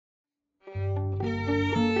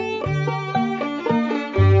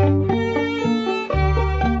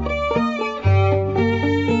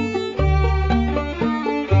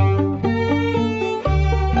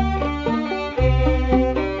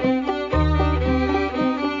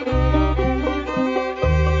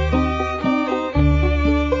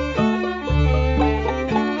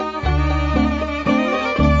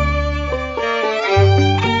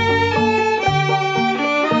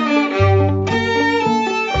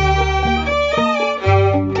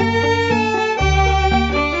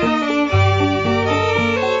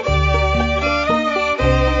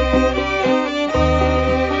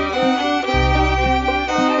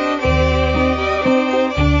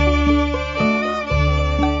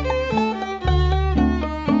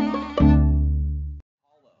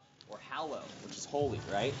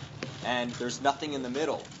and there's nothing in the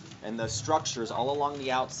middle, and the structure is all along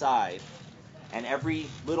the outside, and every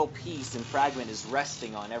little piece and fragment is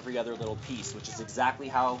resting on every other little piece, which is exactly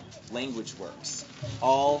how language works.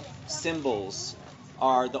 All symbols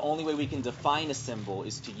are, the only way we can define a symbol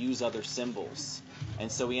is to use other symbols.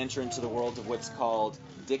 And so we enter into the world of what's called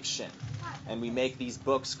diction. And we make these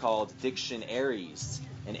books called dictionaries.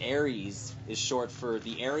 And Aries is short for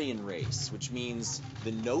the Aryan race, which means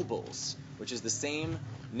the nobles, which is the same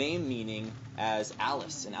name meaning as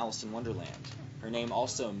Alice in Alice in Wonderland. Her name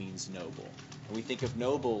also means noble. When we think of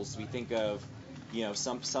nobles, we think of,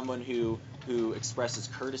 someone who expresses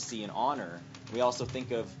courtesy and honor. We also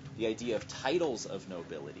think of the idea of titles of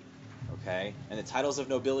nobility, okay? And the titles of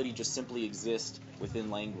nobility just simply exist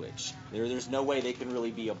within language. There's no way they can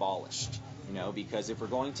really be abolished, because if we're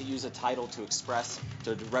going to use a title to express,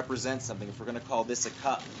 to represent something, if we're going to call this a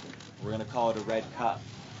cup, we're going to call it a red cup,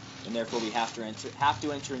 and therefore we have to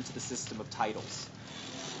enter into the system of titles.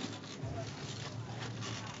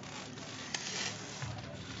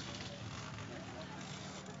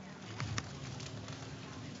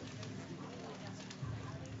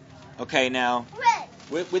 Okay, now,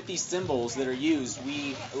 with these symbols that are used,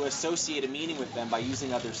 we associate a meaning with them by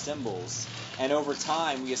using other symbols. And over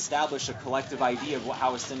time, we establish a collective idea of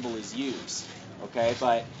how a symbol is used. Okay,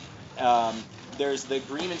 but there's the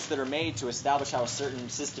agreements that are made to establish how a certain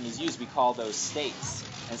system is used. We call those states.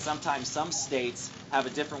 And sometimes some states have a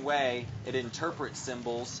different way it interprets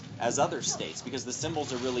symbols as other states, because the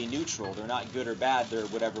symbols are really neutral. They're not good or bad. They're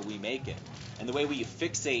whatever we make it. And the way we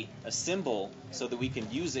fixate a symbol so that we can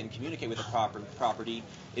use it and communicate with a property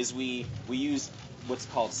is we use what's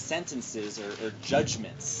called sentences or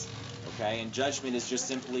judgments. Okay, and judgment is just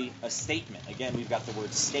simply a statement. Again, we've got the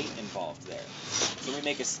word state involved there. So when we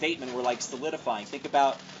make a statement, we're like solidifying. Think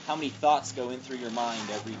about how many thoughts go in through your mind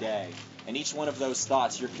every day. And each one of those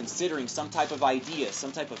thoughts, you're considering some type of idea,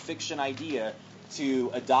 some type of fiction idea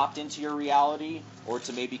to adopt into your reality, or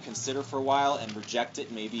to maybe consider for a while and reject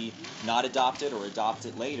it, maybe not adopt it or adopt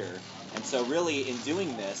it later. And so really in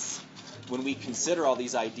doing this, when we consider all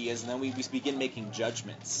these ideas, and then we begin making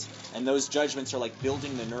judgments. And those judgments are like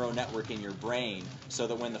building the neural network in your brain so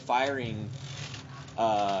that when the firing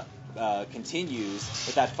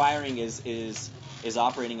continues, that firing is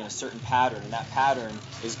operating in a certain pattern, and that pattern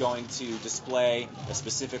is going to display a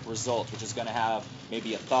specific result, which is going to have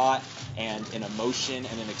maybe a thought and an emotion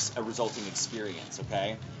and a resulting experience,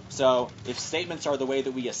 okay? So if statements are the way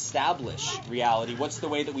that we establish reality, what's the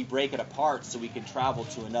way that we break it apart so we can travel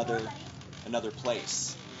to another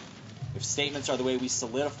place? If statements are the way we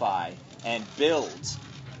solidify and build,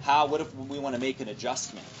 what if we want to make an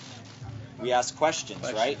adjustment? We ask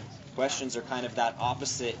questions, right? Questions are kind of that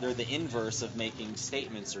opposite. They're the inverse of making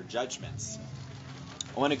statements or judgments.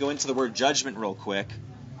 I want to go into the word judgment real quick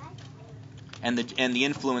and the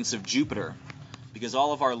influence of Jupiter, because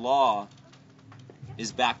all of our law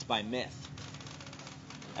is backed by myth.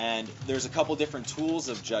 And there's a couple different tools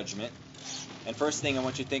of judgment. And first thing I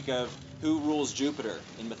want you to think of, who rules Jupiter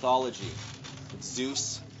in mythology? It's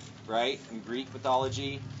Zeus, right, in Greek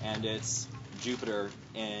mythology, and it's Jupiter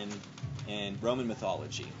in Roman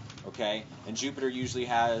mythology. Okay, and Jupiter usually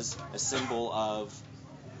has a symbol of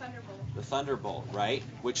the thunderbolt, right?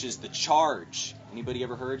 Which is the charge. Anybody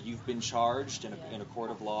ever heard you've been charged in a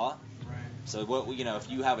court of law? Right. So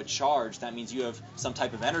if you have a charge, that means you have some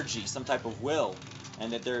type of energy, some type of will,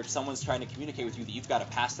 and that someone's trying to communicate with you that you've got to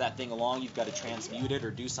pass that thing along, you've got to transmute it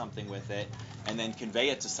or do something with it, and then convey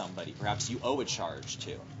it to somebody. Perhaps you owe a charge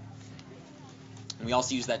to. And we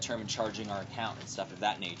also use that term in charging our account and stuff of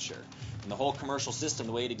that nature. And the whole commercial system,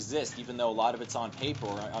 the way it exists, even though a lot of it's on paper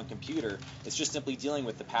or on computer, it's just simply dealing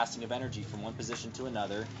with the passing of energy from one position to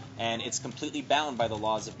another, and it's completely bound by the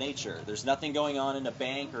laws of nature. There's nothing going on in a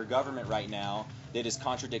bank or government right now that is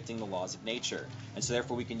contradicting the laws of nature. And so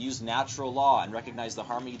therefore we can use natural law and recognize the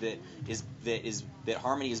harmony that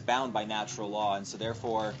harmony is bound by natural law. And so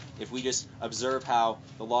therefore, if we just observe how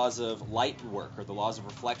the laws of light work, or the laws of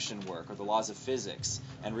reflection work, or the laws of physics,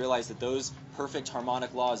 and realize that those perfect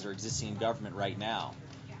harmonic laws are existing in government right now,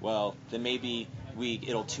 well, then maybe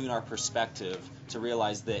it'll tune our perspective to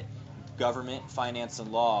realize that government, finance,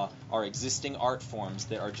 and law are existing art forms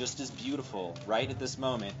that are just as beautiful right at this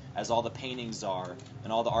moment as all the paintings are,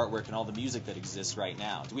 and all the artwork and all the music that exists right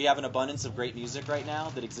now. Do we have an abundance of great music right now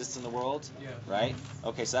that exists in the world? Yeah. Right?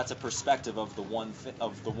 Okay, so that's a perspective of the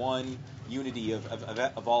one unity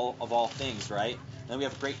of all things, right? And then we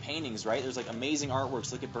have great paintings, right? There's like amazing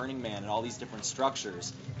artworks. Look at Burning Man and all these different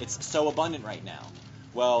structures. It's so abundant right now.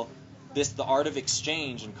 Well, the art of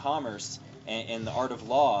exchange and commerce and the art of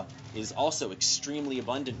law is also extremely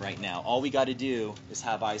abundant right now. All we got to do is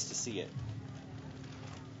have eyes to see it.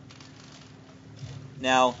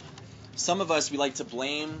 Now, some of us, we like to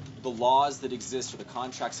blame the laws that exist or the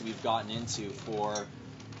contracts that we've gotten into for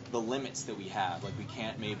the limits that we have. Like we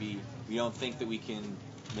don't think that we can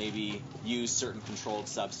maybe use certain controlled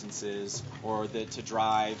substances, or that to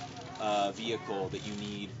drive a vehicle that you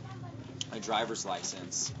need a driver's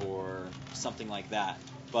license or something like that.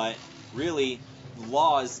 But really,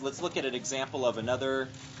 laws, let's look at an example of another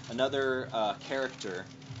character,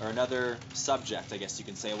 or another subject, I guess you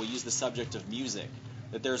can say. We'll use the subject of music.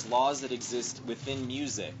 That there's laws that exist within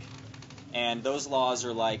music, and those laws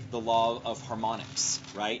are like the law of harmonics,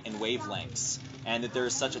 right, and wavelengths, and that there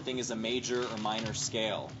is such a thing as a major or minor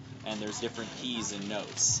scale, and there's different keys and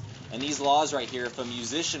notes. And these laws right here, if a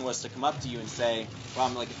musician was to come up to you and say,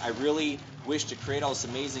 well, I really wish to create all this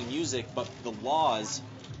amazing music, but the laws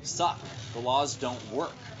suck. The laws don't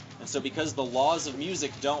work. And so because the laws of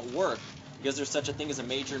music don't work, because there's such a thing as a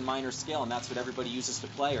major and minor scale, and that's what everybody uses to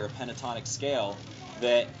play, or a pentatonic scale,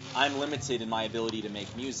 that I'm limited in my ability to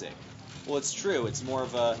make music. Well, it's true. It's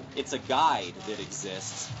a guide that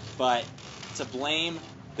exists, but to blame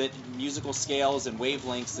that musical scales and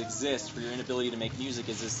wavelengths exist for your inability to make music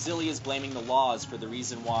is as silly as blaming the laws for the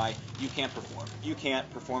reason why you can't perform. You can't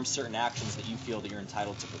perform certain actions that you feel that you're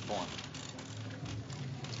entitled to perform.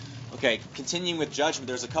 Okay, continuing with judgment,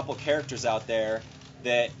 there's a couple characters out there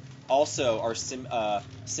that also are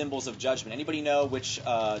symbols of judgment. Anybody know which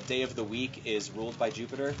day of the week is ruled by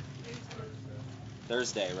Jupiter?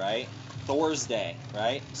 Thursday, right? Thor's day,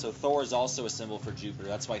 right? So Thor is also a symbol for Jupiter.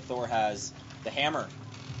 That's why Thor has the hammer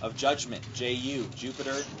of judgment, Ju,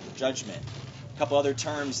 Jupiter, judgment. A couple other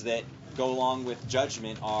terms that go along with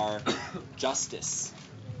judgment are justice,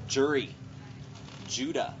 jury,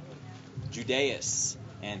 Judah, Judaeus,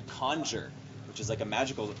 and conjure, which is like a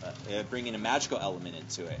magical, bringing a magical element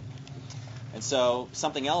into it. And so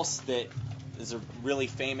something else that is a really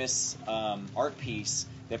famous art piece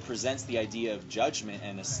that presents the idea of judgment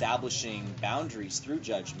and establishing boundaries through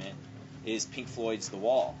judgment is Pink Floyd's The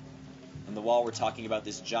Wall. In The Wall, we're talking about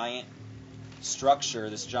this giant structure,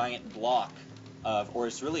 this giant block of, or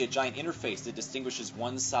it's really a giant interface that distinguishes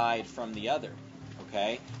one side from the other.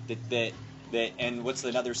 Okay, and what's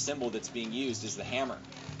another symbol that's being used is the hammer.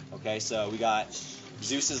 Okay, so we got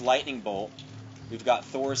Zeus's lightning bolt, we've got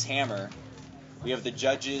Thor's hammer, we have the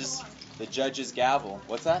judge's gavel.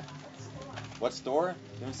 What's that? What's Thor?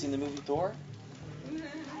 You haven't seen the movie Thor?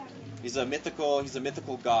 He's a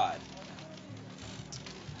mythical god.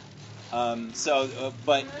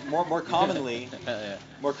 But more commonly,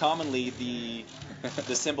 the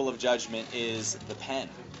symbol of judgment is the pen,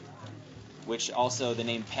 which also the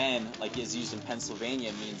name pen, like is used in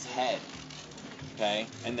Pennsylvania, means head. Okay,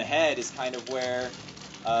 and the head is kind of where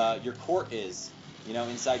your court is,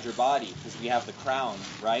 inside your body, because we have the crown,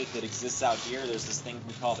 right, that exists out here. There's this thing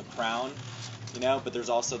we call the crown, but there's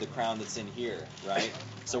also the crown that's in here, right?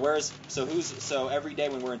 So every day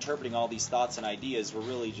when we're interpreting all these thoughts and ideas, we're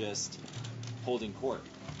really just holding court,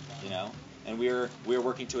 and we're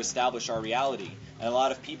working to establish our reality. And a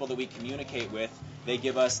lot of people that we communicate with, they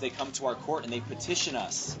come to our court and they petition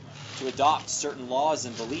us to adopt certain laws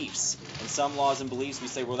and beliefs. And some laws and beliefs we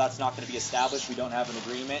say, well, that's not going to be established, we don't have an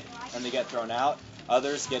agreement, and they get thrown out.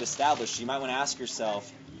 Others get established. You might want to ask yourself,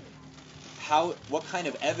 what kind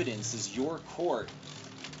of evidence is your court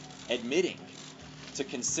admitting to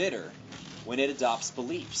consider when it adopts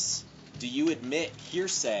beliefs? Do you admit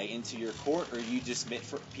hearsay into your court, or do you just admit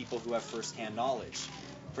for people who have first-hand knowledge?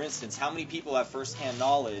 For instance, how many people have first-hand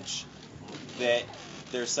knowledge that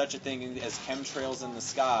there's such a thing as chemtrails in the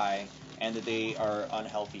sky and that they are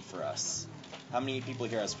unhealthy for us? How many people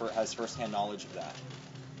here has first-hand knowledge of that?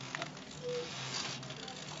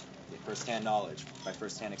 First-hand knowledge, by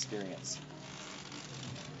first-hand experience.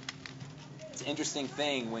 It's an interesting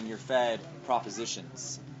thing when you're fed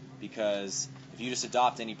propositions, because if you just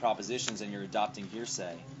adopt any propositions and you're adopting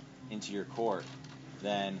hearsay into your court,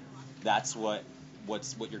 then that's what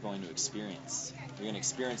you're going to experience. You're going to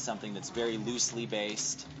experience something that's very loosely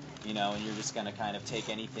based, and you're just going to kind of take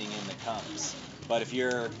anything in that comes. But if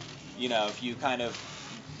if you kind of,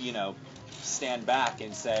 stand back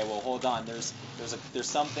and say, well, hold on, there's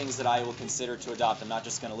some things that I will consider to adopt. I'm not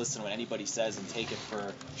just going to listen to what anybody says and take it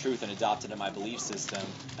for truth and adopt it in my belief system.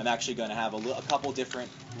 I'm actually going to have a couple different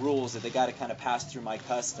rules that they got to kind of pass through my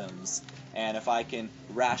customs. And if I can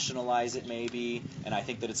rationalize it maybe, and I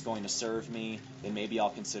think that it's going to serve me, then maybe I'll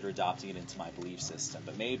consider adopting it into my belief system.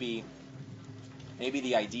 But maybe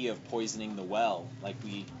the idea of poisoning the well, like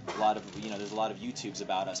there's a lot of YouTubes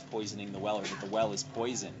about us poisoning the well, or that the well is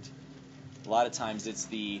poisoned. A lot of times it's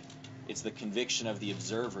the conviction of the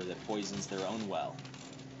observer that poisons their own well,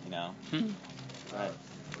 you know.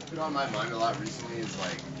 What's been on my mind a lot recently is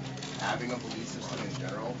like having a belief system in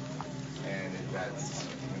general, and if that's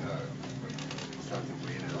in a constructive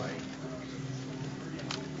way to like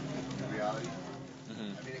reality. I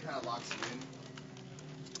mean, it kind of locks you in.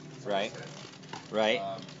 Right. Right.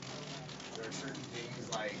 There are certain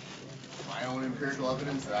things like my own empirical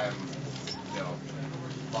evidence that I'm,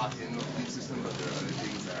 locked in the belief system, but there are other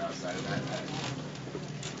things that are outside of that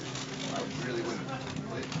I really wouldn't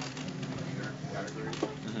put in either category.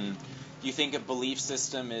 Do you think a belief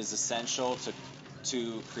system is essential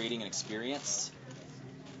to creating an experience?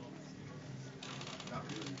 Not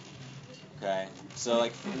really. Okay. So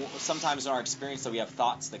like sometimes in our experience we have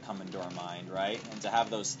thoughts that come into our mind, right? And to have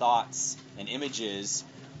those thoughts and images,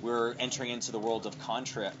 we're entering into the world of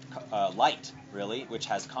light, really, which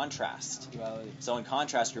has contrast. Duality. So in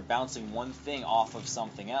contrast, you're bouncing one thing off of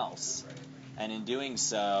something else. And in doing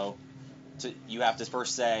so, you have to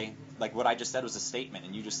first say, like what I just said was a statement,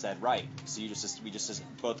 and you just said right. So we just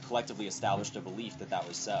both collectively established a belief that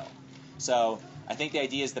was so. So I think the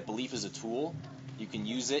idea is that belief is a tool. You can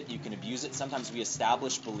use it, you can abuse it. Sometimes we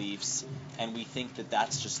establish beliefs, and we think that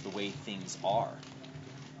that's just the way things are.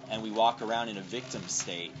 And we walk around in a victim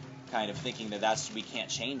state, kind of thinking that we can't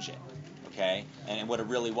change it, okay? And what it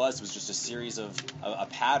really was just a series of a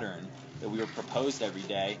pattern that we were proposed every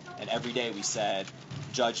day, and every day we said,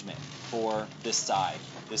 judgment for this side.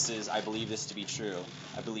 I believe this to be true.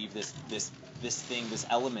 I believe this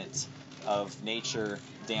element of nature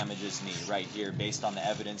damages me right here based on the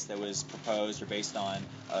evidence that was proposed or based on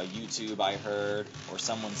YouTube I heard or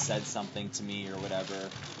someone said something to me or whatever.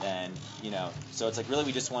 And so it's like really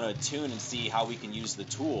we just want to attune and see how we can use the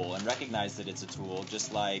tool and recognize that it's a tool,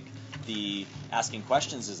 just like the asking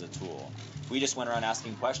questions is a tool. If we just went around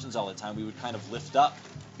asking questions all the time, we would kind of lift up,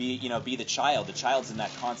 be the child. The child's in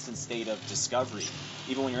that constant state of discovery.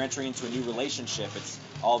 Even when you're entering into a new relationship, it's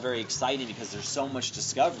all very exciting because there's so much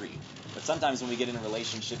discovery. But sometimes when we get into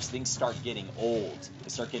relationships, things start getting old. They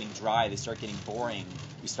start getting dry. They start getting boring.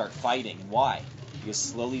 We start fighting. Why? Because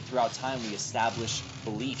slowly throughout time we establish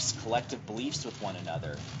beliefs, collective beliefs with one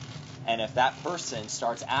another. And if that person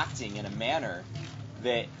starts acting in a manner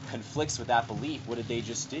that conflicts with that belief, what did they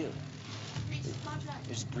just do? They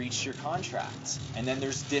just breached your contract. And then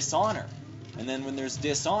there's dishonor. And then when there's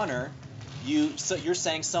dishonor, you're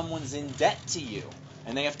saying someone's in debt to you,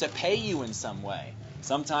 and they have to pay you in some way.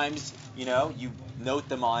 Sometimes, you note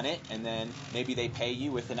them on it, and then maybe they pay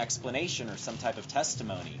you with an explanation or some type of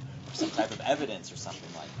testimony or some type of evidence or something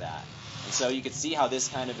like that. And so you can see how this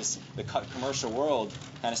kind of is the commercial world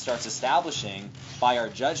kind of starts establishing by our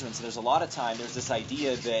judgments. There's a lot of time, there's this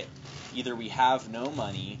idea that either we have no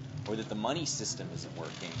money or that the money system isn't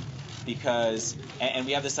working. And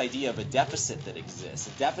we have this idea of a deficit that exists.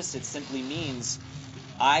 A deficit simply means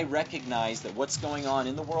I recognize that what's going on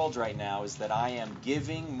in the world right now is that I am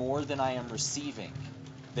giving more than I am receiving.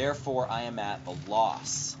 Therefore, I am at a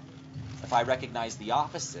loss. If I recognize the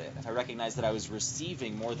opposite, if I recognize that I was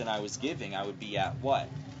receiving more than I was giving, I would be at what?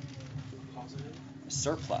 Positive. A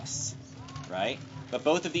surplus, right? But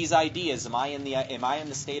both of these ideas, am I in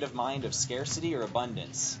the state of mind of scarcity or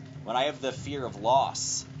abundance? When I have the fear of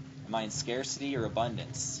loss, am I in scarcity or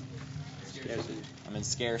abundance? Scarcity. I'm in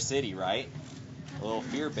scarcity, right? A little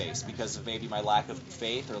fear-based because of maybe my lack of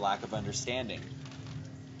faith or lack of understanding.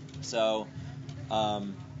 So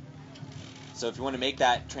if you want to make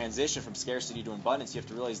that transition from scarcity to abundance, you have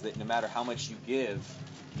to realize that no matter how much you give,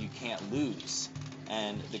 you can't lose.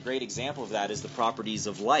 And the great example of that is the properties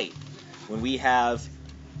of light. When we have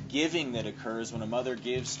giving that occurs, when a mother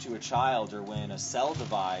gives to a child, or when a cell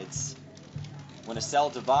divides,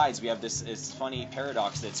 we have this funny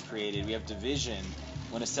paradox that's created. We have division.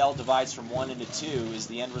 When a cell divides from 1 into 2, is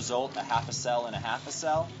the end result a half a cell and a half a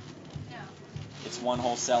cell? No. It's one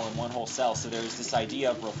whole cell and one whole cell. So there's this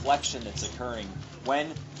idea of reflection that's occurring. When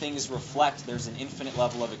things reflect, there's an infinite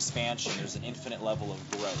level of expansion. There's an infinite level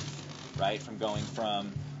of growth, right? From going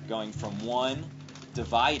from 1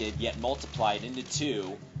 divided yet multiplied into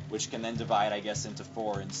 2, which can then divide, I guess, into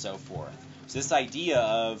 4 and so forth. So this idea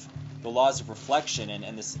of the laws of reflection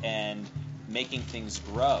and making things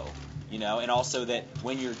grow. And also that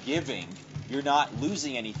when you're giving, you're not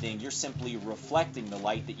losing anything. You're simply reflecting the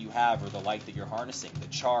light that you have, or the light that you're harnessing, the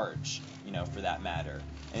charge, for that matter.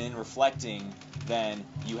 And in reflecting, then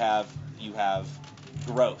you have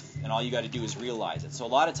growth, and all you got to do is realize it. So a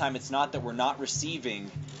lot of time, it's not that we're not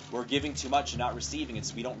receiving, we're giving too much and not receiving.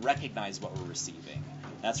 It's we don't recognize what we're receiving.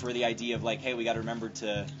 That's where the idea of hey, we got to remember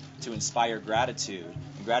to inspire gratitude.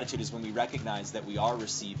 And gratitude is when we recognize that we are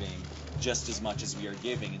receiving just as much as we are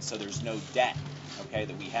giving, and so there's no debt, okay,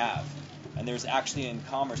 that we have. And there's actually in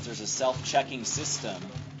commerce, there's a self-checking system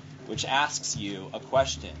which asks you a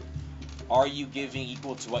question. Are you giving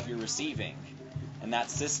equal to what you're receiving? And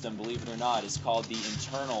that system, believe it or not, is called the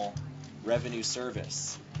Internal Revenue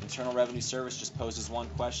Service. Internal Revenue Service just poses one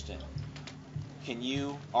question.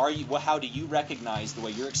 How do you recognize the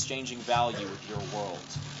way you're exchanging value with your world?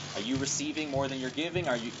 Are you receiving more than you're giving?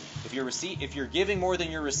 If you're giving more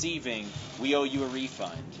than you're receiving, we owe you a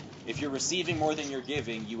refund. If you're receiving more than you're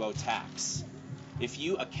giving, you owe tax. If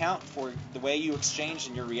you account for the way you exchange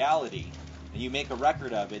in your reality, and you make a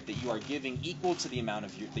record of it, that you are giving equal to the amount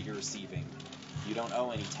that you're receiving, you don't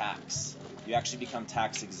owe any tax. You actually become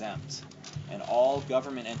tax exempt. And all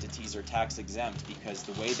government entities are tax exempt because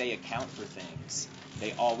the way they account for things,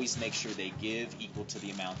 they always make sure they give equal to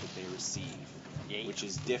the amount that they receive, which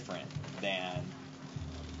is different than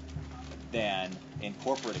in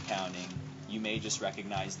corporate accounting. You may just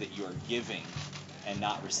recognize that you're giving and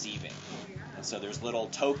not receiving. And so there's little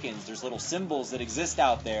tokens, there's little symbols that exist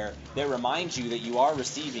out there that remind you that you are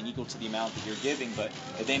receiving equal to the amount that you're giving, but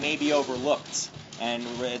they may be overlooked. And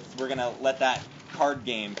we're going to let that card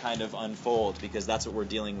game kind of unfold because that's what we're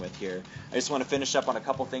dealing with here. I just want to finish up on a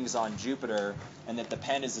couple things on Jupiter, and that the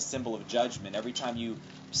pen is a symbol of judgment. Every time you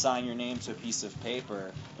sign your name to a piece of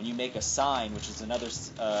paper, when you make a sign, which is another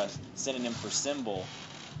synonym for symbol,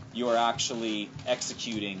 you are actually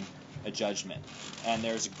executing a judgment. And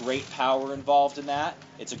there's great power involved in that.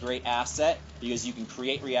 It's a great asset because you can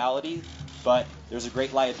create reality, but there's a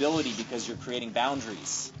great liability because you're creating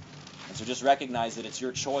boundaries. And so just recognize that it's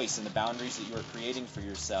your choice and the boundaries that you are creating for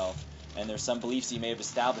yourself. And there's some beliefs that you may have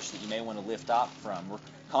established that you may want to lift up from. We're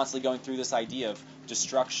constantly going through this idea of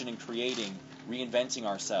destruction and creating, reinventing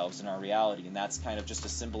ourselves in our reality. And that's kind of just a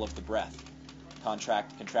symbol of the breath.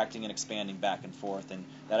 Contracting and expanding back and forth. And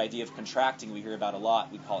that idea of contracting we hear about a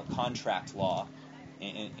lot. We call it contract law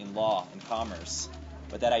in law and commerce.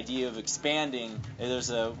 But that idea of expanding, there's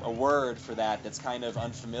a word for that that's kind of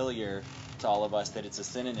unfamiliar to all of us, that it's a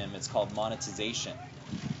synonym. It's called monetization.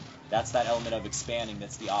 That's that element of expanding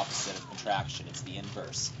that's the opposite of contraction. It's the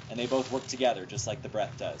inverse. And they both work together just like the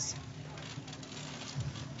breath does.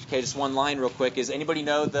 Okay, just one line real quick. Is anybody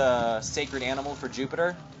know the sacred animal for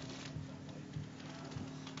Jupiter?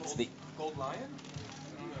 Gold lion?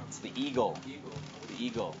 I don't know. It's the eagle. The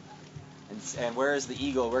eagle. And where is the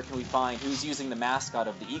eagle? Where can we find? Who's using the mascot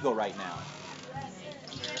of the eagle right now?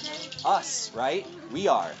 Us, right? We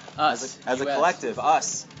are. Us. As a collective.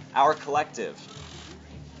 Us. Our collective.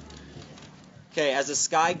 Okay, as a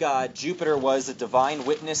sky god, Jupiter was a divine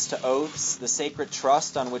witness to oaths, the sacred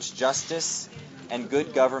trust on which justice and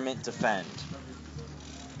good government defend.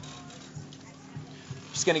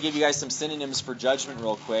 Just going to give you guys some synonyms for judgment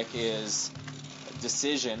real quick. Is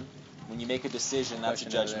decision. When you make a decision, that's a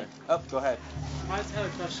judgment. Oh, go ahead. I just had a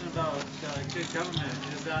question about good government.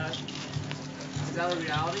 Is that a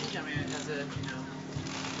reality? I mean, is it,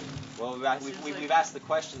 Well, we've asked the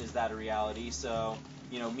question, is that a reality? So,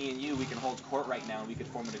 me and you, we can hold court right now and we could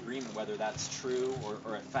form an agreement whether that's true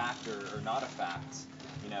or a fact or not a fact.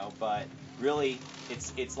 But really,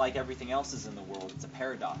 it's like everything else is in the world. It's a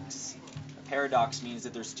paradox. A paradox means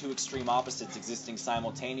that there's two extreme opposites existing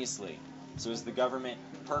simultaneously. So is the government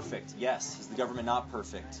perfect? Yes. Is the government not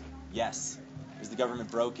perfect? Yes. Is the government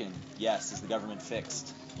broken? Yes. Is the government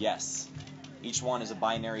fixed? Yes. Each one is a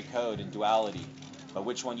binary code in duality. But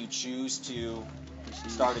which one you choose to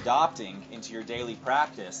start adopting into your daily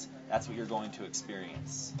practice, that's what you're going to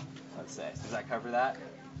experience. Let's say. Does that cover that?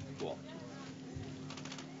 Cool.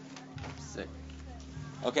 Sick.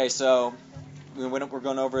 Okay, so we're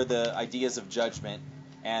going over the ideas of judgment,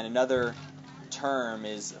 and another term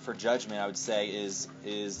is for judgment, I would say, is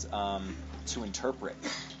to interpret.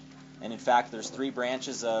 And in fact, there's three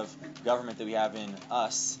branches of government that we have in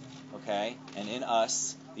us, okay? And in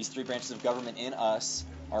us, these three branches of government in us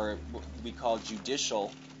are what we call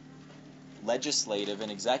judicial, legislative, and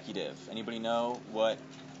executive. Anybody know what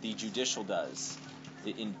the judicial does?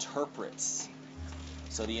 It interprets.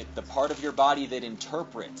 So the part of your body that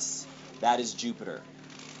interprets, that is Jupiter.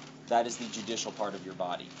 That is the judicial part of your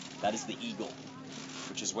body. That is the eagle,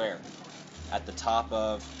 which is where? At the top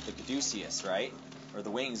of the caduceus, right? Or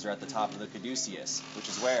the wings are at the top of the caduceus, which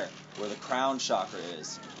is where? Where the crown chakra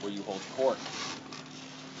is, where you hold court.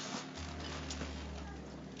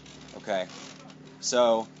 Okay,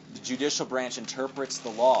 so the judicial branch interprets the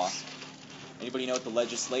law. Anybody know what the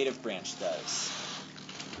legislative branch does?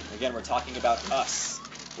 Again, we're talking about us,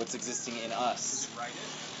 what's existing in us. Does it write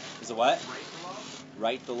it? Is it what? Write the law?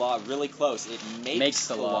 Write the law, really close. It makes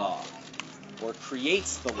the law. or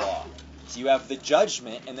creates the law. So you have the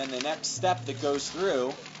judgment, and then the next step that goes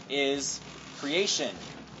through is creation,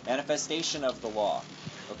 manifestation of the law.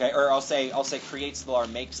 Okay, or I'll say creates the law or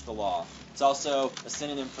makes the law. It's also a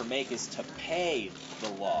synonym for make is to pay the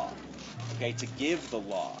law. Okay, to give the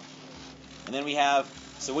law. And then we have,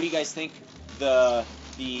 so what do you guys think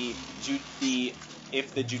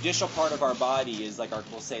if the judicial part of our body is like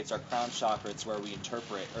we'll say it's our crown chakra, it's where we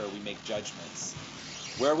interpret or we make judgments.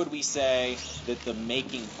 Where would we say that the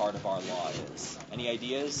making part of our law is? Any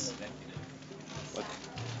ideas?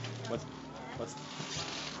 What's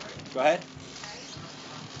go ahead.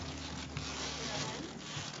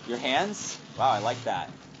 Your hands? Wow, I like that.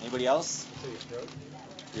 Anybody else? Your throat.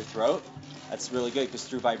 Your throat? That's really good because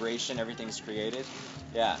through vibration everything's created.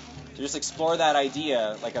 Yeah. So just explore that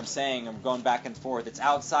idea. Like I'm saying, I'm going back and forth. It's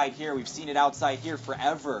outside here. We've seen it outside here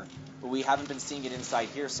forever, but we haven't been seeing it inside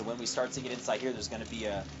here. So when we start seeing it inside here, there's going to be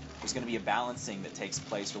a balancing that takes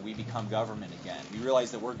place where we become government again. We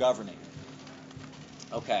realize that we're governing.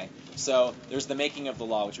 Okay. So there's the making of the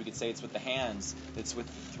law, which we could say it's with the hands. It's with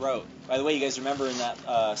the throat. By the way, you guys remember in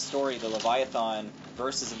that story, the Leviathan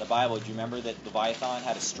verses in the Bible, do you remember that Leviathan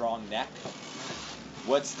had a strong neck?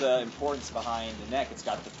 What's the importance behind the neck? It's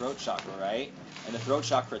got the throat chakra, right? And the throat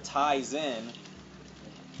chakra ties in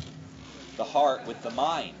the heart with the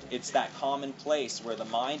mind. It's that common place where the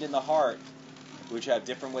mind and the heart, which have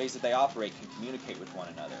different ways that they operate, can communicate with one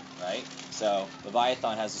another, right? So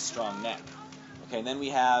Leviathan has a strong neck. Okay, and then we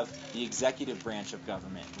have the executive branch of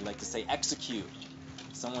government. We like to say execute.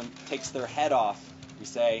 Someone takes their head off. We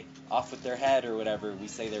say off with their head or whatever. We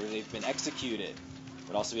say they've been executed.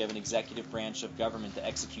 But also we have an executive branch of government that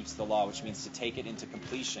executes the law, which means to take it into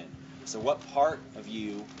completion. So what part of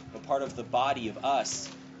you, what part of the body of us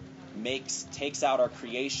takes out our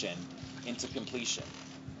creation into completion?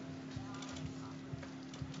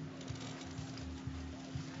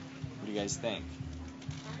 What do you guys think?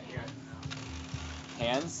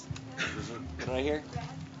 Hands? What did I hear?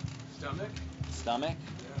 Stomach. Stomach?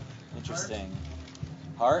 Yeah. Interesting.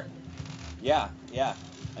 Heart? Yeah.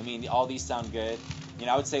 I mean, all these sound good. You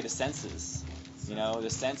know, I would say the senses. You know, the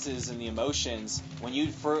senses and the emotions. When you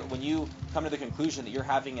come to the conclusion that you're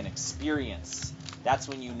having an experience, that's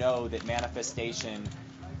when you know that manifestation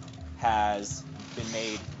has been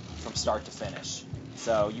made from start to finish.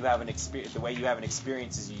 So you have an experience. The way you have an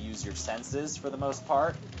experience is you use your senses for the most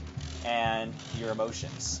part, and your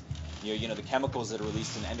emotions. You know the chemicals that are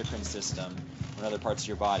released in the endocrine system and other parts of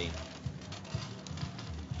your body.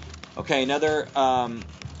 Okay, another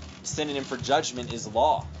synonym for judgment is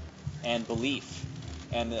law and belief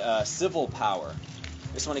and civil power.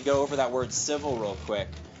 I just want to go over that word civil real quick,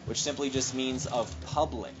 which simply just means of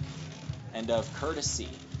public and of courtesy.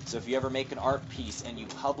 So if you ever make an art piece and you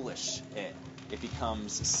publish it, it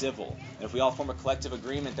becomes civil. And if we all form a collective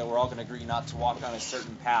agreement that we're all going to agree not to walk on a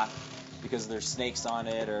certain path because there's snakes on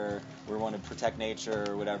it or we want to protect nature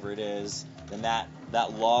or whatever it is, then that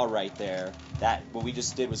law right there, that what we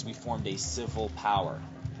just did was we formed a civil power.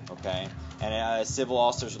 Okay? And civil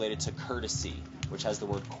also is related to courtesy, which has the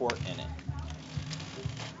word court in it.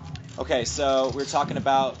 Okay, so we're talking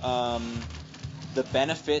about the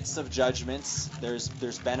benefits of judgments. There's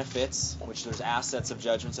benefits, which there's assets of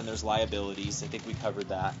judgments, and there's liabilities. I think we covered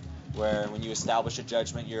that, where when you establish a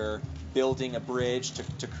judgment, you're building a bridge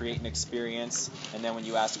to create an experience, and then when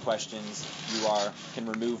you ask questions, you can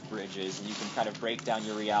remove bridges, and you can kind of break down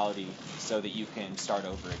your reality so that you can start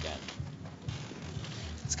over again.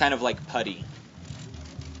 It's kind of like putty.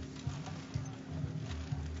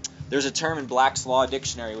 There's a term in Black's Law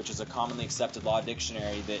Dictionary, which is a commonly accepted law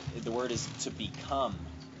dictionary, that the word is to become.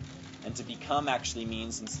 And to become actually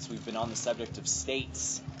means, and since we've been on the subject of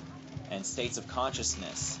states and states of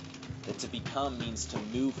consciousness, that to become means to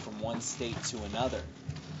move from one state to another.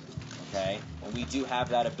 Okay? And we do have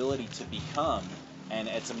that ability to become, and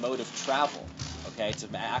it's a mode of travel. Okay?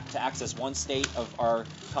 To access one state of our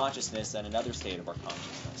consciousness and another state of our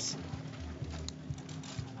consciousness.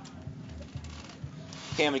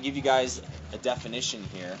 Okay, I'm going to give you guys a definition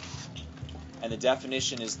here. And the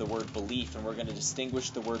definition is the word belief. And we're going to distinguish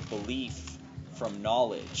the word belief from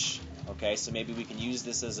knowledge. Okay, so maybe we can use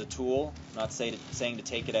this as a tool. I'm not saying to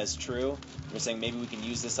take it as true. We're saying maybe we can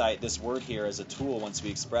use this word here as a tool once we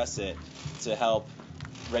express it to help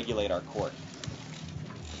regulate our court.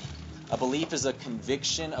 A belief is a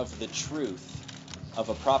conviction of the truth of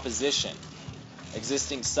a proposition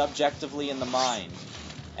existing subjectively in the mind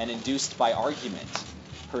and induced by argument,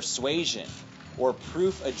 persuasion, or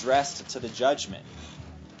proof addressed to the judgment.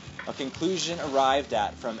 A conclusion arrived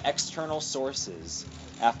at from external sources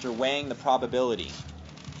after weighing the probability.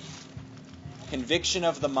 Conviction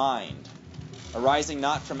of the mind, arising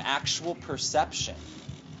not from actual perception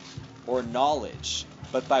or knowledge,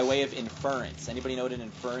 but by way of inference. Anybody know what an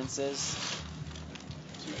inference is?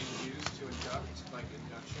 To induce, to induct, like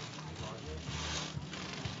induction, logic.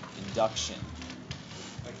 Induction.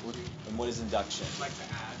 Like And what is induction? like to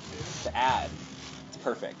add to. To add. It's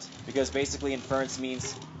perfect. Because basically inference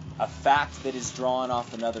means a fact that is drawn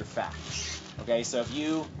off another fact. Okay, so if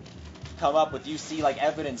you you see like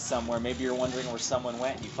evidence somewhere, maybe you're wondering where someone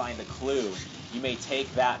went and you find a clue, you may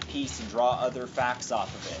take that piece and draw other facts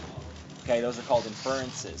off of it. Okay, those are called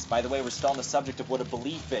inferences. By the way, we're still on the subject of what a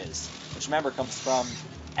belief is, which remember comes from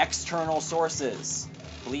external sources.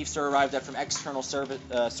 Beliefs are arrived at from external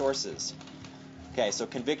sources. Okay, so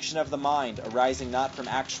conviction of the mind arising not from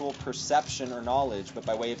actual perception or knowledge, but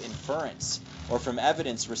by way of inference, or from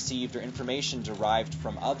evidence received or information derived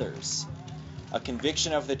from others. A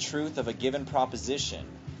conviction of the truth of a given proposition,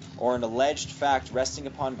 or an alleged fact resting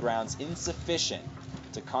upon grounds insufficient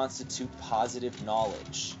to constitute positive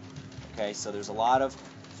knowledge. Okay, so there's a lot of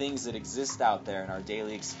things that exist out there in our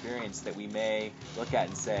daily experience that we may look at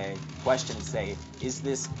and say, question and say, is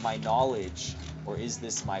this my knowledge or is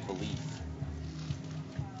this my belief?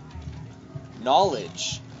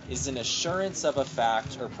 Knowledge is an assurance of a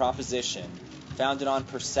fact or proposition founded on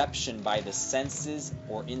perception by the senses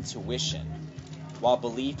or intuition, while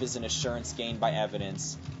belief is an assurance gained by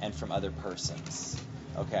evidence and from other persons.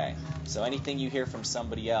 Okay, so anything you hear from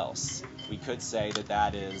somebody else, we could say that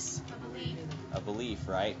that is a belief,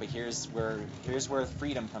 right? But here's where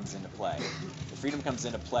freedom comes into play. The freedom comes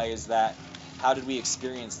into play is that how did we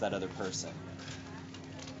experience that other person?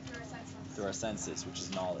 Through our senses, which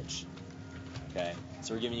is knowledge. Okay,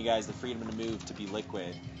 so we're giving you guys the freedom to move, to be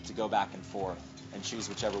liquid, to go back and forth, and choose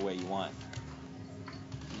whichever way you want.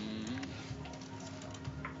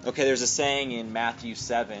 Okay, there's a saying in Matthew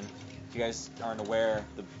 7. If you guys aren't aware,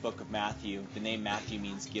 the book of Matthew, the name Matthew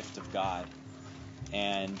means gift of God.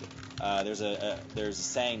 And there's a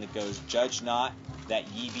saying that goes, "Judge not, that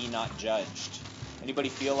ye be not judged." Anybody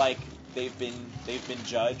feel like they've been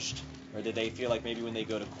judged, or did they feel like maybe when they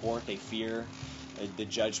go to court they fear the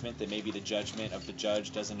judgment, that maybe the judgment of the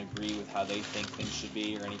judge doesn't agree with how they think things should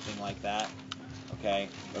be, or anything like that? Okay,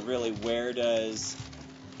 but really, where does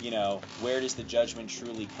the judgment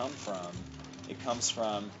truly come from? It comes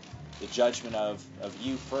from the judgment of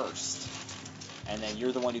you first. And then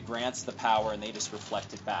you're the one who grants the power, and they just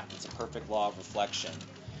reflect it back. It's a perfect law of reflection.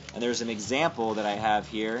 And there's an example that I have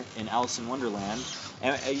here in Alice in Wonderland.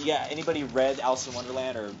 And yeah, anybody read Alice in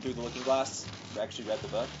Wonderland or Through the Looking Glass? Or actually read the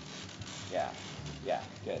book? Yeah,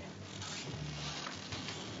 good.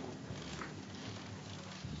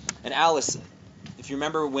 And Alice, if you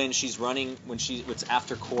remember when it's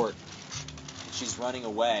after court, she's running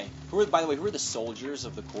away. By the way, who are the soldiers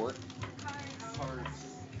of the court? Cards.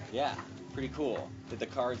 Yeah. Pretty cool. That the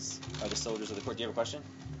cards are the soldiers of the court. Do you have a question?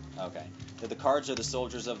 Okay. That the cards are the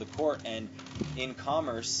soldiers of the court, and in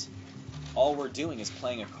commerce, all we're doing is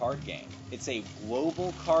playing a card game. It's a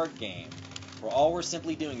global card game where all we're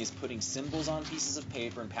simply doing is putting symbols on pieces of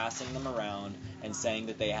paper and passing them around and saying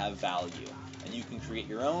that they have value. And you can create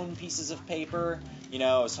your own pieces of paper.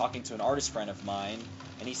 I was talking to an artist friend of mine,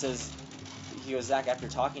 and he goes, "Zach, after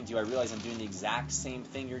talking to you, I realize I'm doing the exact same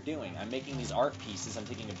thing you're doing. I'm making these art pieces. I'm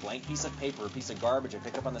taking a blank piece of paper, a piece of garbage I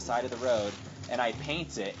pick up on the side of the road, and I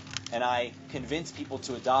paint it, and I convince people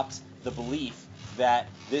to adopt the belief that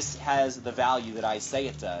this has the value that I say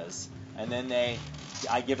it does, and then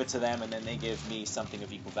I give it to them, and then they give me something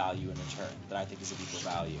of equal value in return that I think is of equal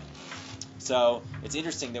value." So it's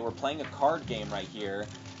interesting that we're playing a card game right here,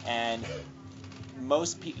 and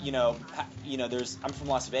most people, I'm from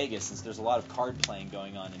Las Vegas, and so there's a lot of card playing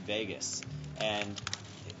going on in Vegas. And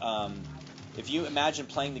if you imagine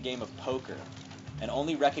playing the game of poker and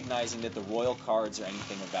only recognizing that the royal cards are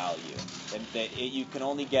anything of value, then you can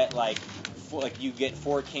only get you get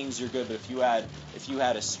 4 kings, you're good. But if you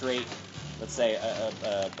had a straight, let's say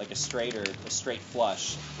a straight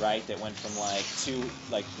flush, right, that went from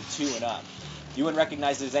the 2 and up, you wouldn't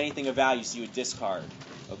recognize there's anything of value, so you would discard.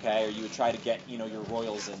 Okay, or you would try to get your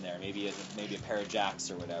royals in there, maybe a pair of jacks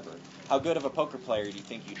or whatever. How good of a poker player do you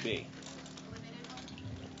think you'd be?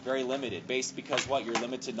 Very limited, because you're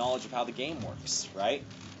limited knowledge of how the game works, right?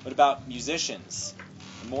 What about musicians?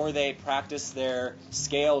 The more they practice their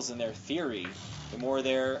scales and their theory, the more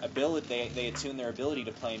they attune their ability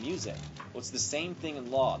to play music. Well, it's the same thing in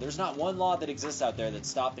law. There's not one law that exists out there that's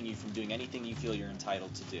stopping you from doing anything you feel you're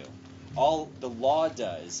entitled to do. All the law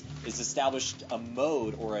does is establish a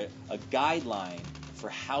mode or a guideline for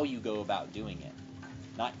how you go about doing it,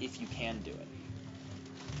 not if you can do it.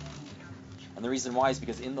 And the reason why is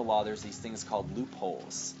because in the law there's these things called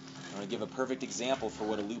loopholes. I'm going to give a perfect example for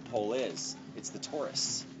what a loophole is. It's the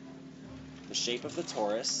torus. The shape of the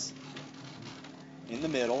torus, in the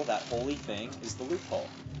middle, that holy thing, is the loophole.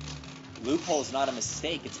 Loophole is not a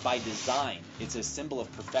mistake. It's by design. It's a symbol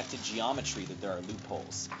of perfected geometry that there are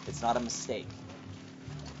loopholes. It's not a mistake.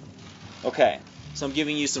 Okay, so I'm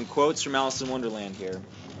giving you some quotes from Alice in Wonderland here.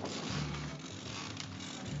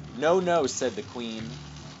 "No, no," said the Queen.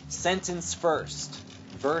 "Sentence first,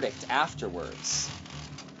 verdict afterwards."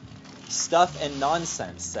 "Stuff and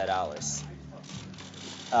nonsense," said Alice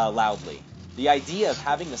loudly. "The idea of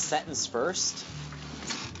having the sentence first?"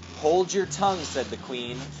 "Hold your tongue," said the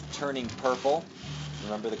Queen, turning purple.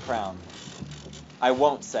 Remember the crown. "I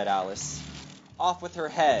won't," said Alice. "Off with her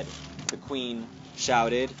head," the Queen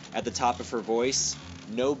shouted at the top of her voice.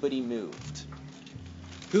 Nobody moved.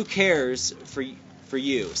 "Who cares for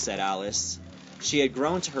you?" said Alice. She had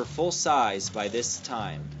grown to her full size by this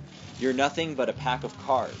time. "You're nothing but a pack of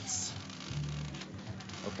cards."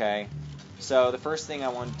 Okay, so the first thing I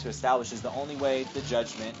wanted to establish is the only way a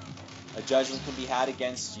judgment can be had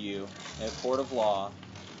against you in a court of law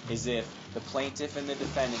is if the plaintiff and the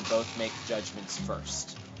defendant both make judgments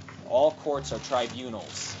first. All courts are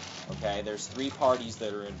tribunals. Okay, there's three parties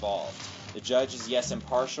that are involved. The judge is, yes,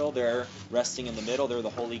 impartial. They're resting in the middle. They're the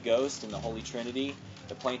Holy Ghost and the Holy Trinity.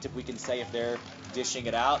 The plaintiff, we can say, if they're dishing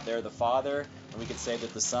it out, they're the Father, and we could say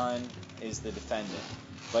that the Son is the defendant.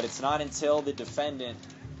 But it's not until the defendant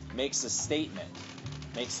makes a statement,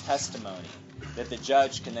 makes testimony, that the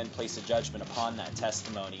judge can then place a judgment upon that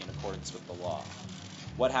testimony in accordance with the law.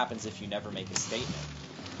 What happens if you never make a statement?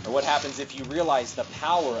 Or what happens if you realize the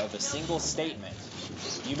power of a single statement?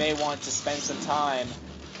 You may want to spend some time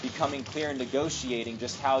becoming clear and negotiating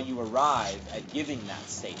just how you arrive at giving that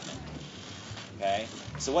statement. Okay?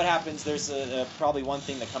 So what happens, there's probably one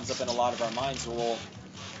thing that comes up in a lot of our minds, well,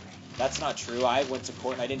 that's not true. I went to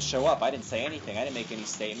court and I didn't show up. I didn't say anything. I didn't make any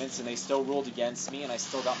statements, and they still ruled against me, and I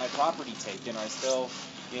still got my property taken, or I still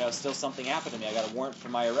something happened to me. I got a warrant for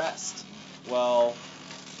my arrest. Well,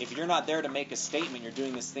 if you're not there to make a statement, you're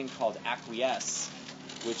doing this thing called acquiesce,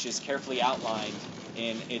 which is carefully outlined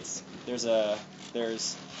in it's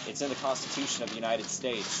in the Constitution of the United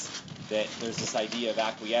States that there's this idea of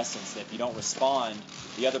acquiescence, that if you don't respond,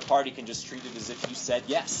 the other party can just treat it as if you said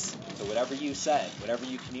yes to whatever you said, whatever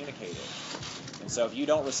you communicated. And so if you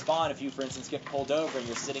don't respond, if you, for instance, get pulled over and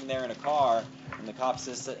you're sitting there in a car and the cop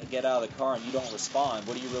says, get out of the car, and you don't respond,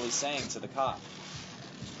 what are you really saying to the cop?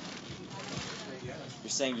 You're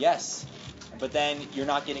saying yes, but then you're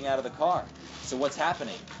not getting out of the car. So what's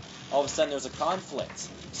happening? All of a sudden there's a conflict.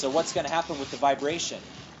 So what's going to happen with the vibration?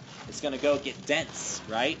 It's going to go get dense,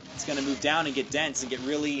 right? It's going to move down and get dense and get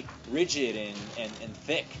really rigid and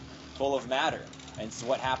thick, full of matter. And so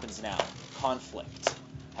what happens now? Conflict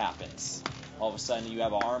happens. All of a sudden you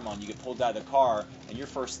have an arm on, you get pulled out of the car, and your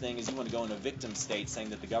first thing is you want to go in a victim state,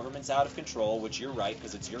 saying that the government's out of control, which you're right,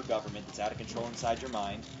 because it's your government that's out of control inside your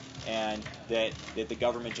mind, and that the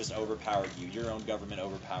government just overpowered you. Your own government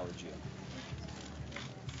overpowered you.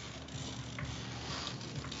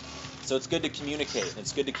 So it's good to communicate.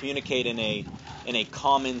 It's good to communicate in a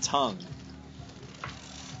common tongue.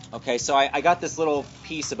 Okay, so I got this little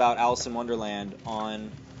piece about Alice in Wonderland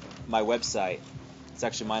on my website. It's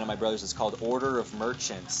actually mine and my brother's. It's called Order of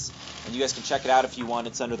Merchants. And you guys can check it out if you want.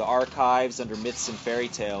 It's under the archives, under myths and fairy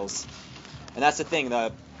tales. And that's the thing.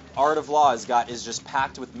 The art of law is just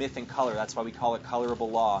packed with myth and color. That's why we call it colorable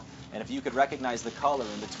law. And if you could recognize the color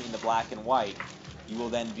in between the black and white, you will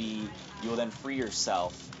then free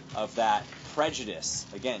yourself of that prejudice.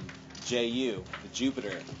 Again, Ju, the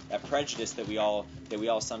Jupiter, that prejudice that we all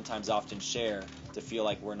sometimes often share to feel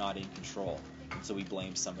like we're not in control. And so we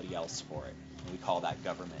blame somebody else for it. And we call that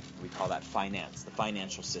government. We call that finance, the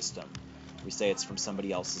financial system. We say it's from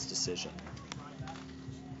somebody else's decision.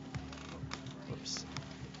 Whoops.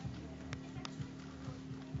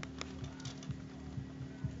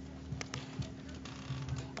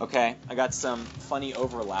 Okay, I got some funny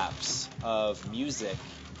overlaps of music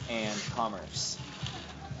and commerce.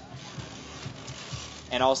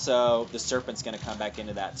 And also, the serpent's going to come back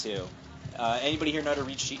into that too. Anybody here know how to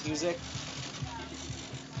read sheet music?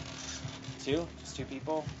 2? Just 2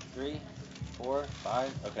 people? 3? 4?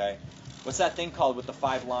 5? Okay. What's that thing called with the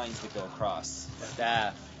 5 lines that go across?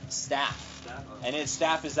 Staff. And its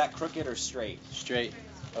staff, is that crooked or straight? Straight.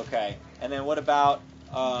 Okay. And then what about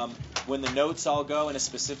when the notes all go in a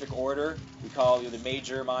specific order? We call the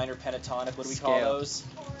major, minor, pentatonic. What do we call those?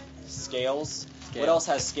 Scales. What else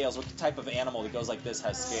has scales? What type of animal that goes like this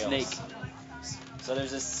has scales? Snake. So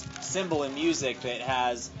there's this symbol in music that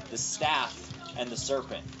has the staff and the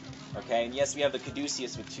serpent. Okay, and yes, we have the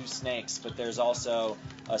caduceus with 2 snakes, but there's also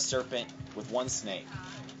a serpent with 1 snake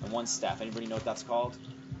and 1 staff. Anybody know what that's called?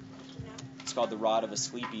 It's called the rod of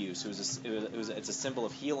Asclepius. It's a symbol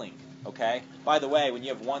of healing. Okay. By the way, when you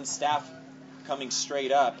have 1 staff coming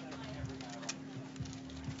straight up,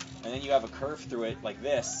 and then you have a curve through it like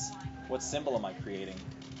this, what symbol am I creating?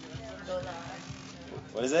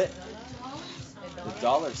 What is it? The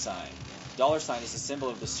dollar sign. Dollar sign is a symbol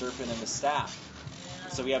of the serpent and the staff.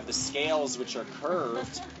 So we have the scales, which are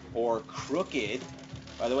curved or crooked.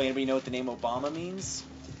 By the way, anybody know what the name Obama means?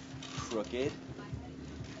 Crooked.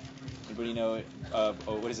 Anybody know it?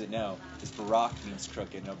 What does it know? Because Barack means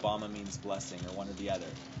crooked and Obama means blessing, or one or the other.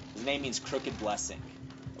 His name means crooked blessing.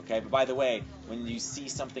 Okay, but by the way, when you see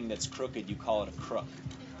something that's crooked, you call it a crook.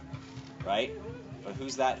 Right? But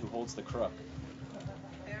who's that who holds the crook?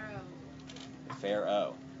 The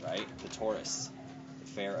Pharaoh, right? The Taurus. The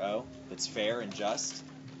Pharaoh that's fair and just.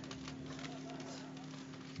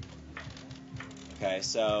 Okay,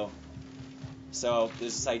 so there's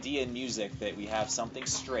this idea in music that we have something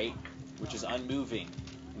straight, which is unmoving,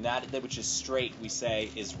 and that which is straight we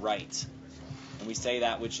say is right, and we say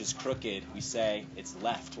that which is crooked we say it's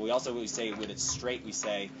left. We say when it's straight we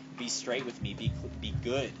say be straight with me, be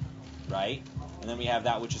good, right? And then we have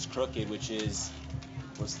that which is crooked, which is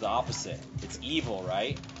what's the opposite? It's evil,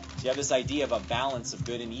 right? So you have this idea of a balance of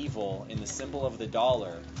good and evil in the symbol of the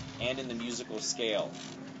dollar and in the musical scale.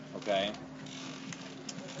 Okay.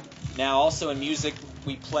 Now, also in music,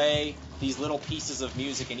 we play these little pieces of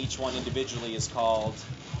music, and each one individually is called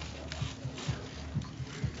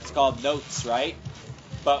notes, right?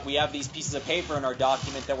 But we have these pieces of paper in our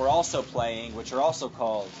document that we're also playing, which are also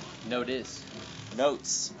called Notice.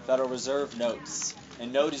 notes, Federal Reserve notes.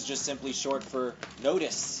 And note is just simply short for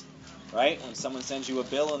notice, right? When someone sends you a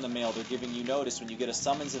bill in the mail, they're giving you notice. When you get a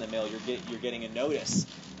summons in the mail, you're getting a notice.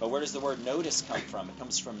 But where does the word notice come from? It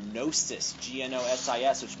comes from gnosis,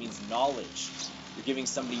 Gnosis, which means knowledge. You're giving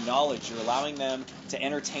somebody knowledge. You're allowing them to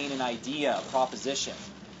entertain an idea, a proposition.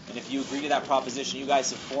 And if you agree to that proposition, you guys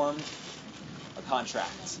have formed a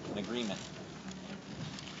contract, an agreement.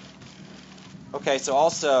 Okay, so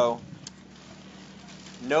also,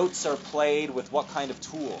 notes are played with what kind of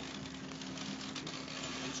tool?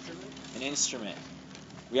 An instrument.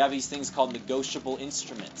 We have these things called negotiable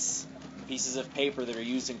instruments. Pieces of paper that are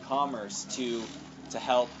used in commerce to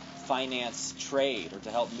help finance trade or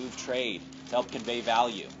to help move trade, to help convey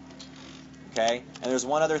value. Okay? And there's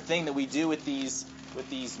one other thing that we do with these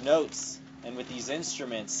notes and with these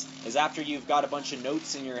instruments is after you've got a bunch of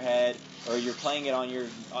notes in your head or you're playing it on your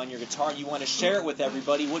guitar and you want to share it with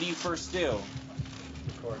everybody, what do you first do?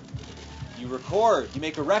 Record. You record. You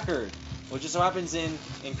make a record. Well, it just so happens in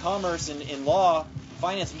commerce and in law,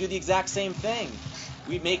 finance, we do the exact same thing.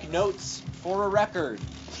 We make notes for a record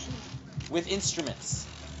with instruments.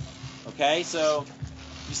 Okay, so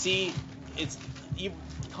you see,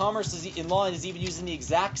 commerce in law is even using the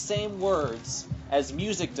exact same words as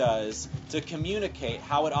music does to communicate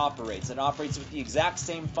how it operates. It operates with the exact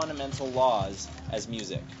same fundamental laws as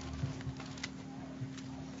music.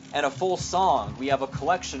 And a full song, we have a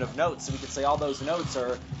collection of notes, so we could say all those notes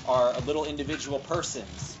are little individual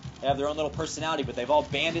persons. They have their own little personality, but they've all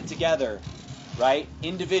banded together, right,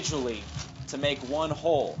 individually to make one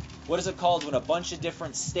whole. What is it called when a bunch of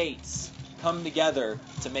different states come together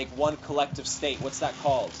to make one collective state? What's that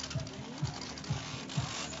called?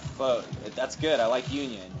 Well, that's good. I like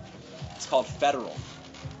union. It's called federal.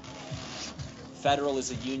 Federal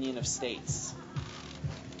is a union of states.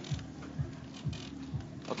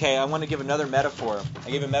 Okay, I want to give another metaphor. I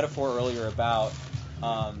gave a metaphor earlier about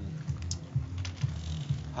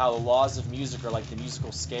how the laws of music are like the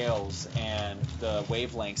musical scales and the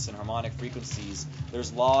wavelengths and harmonic frequencies.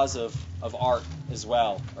 There's laws of art as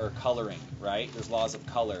well, or coloring, right? There's laws of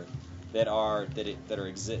color that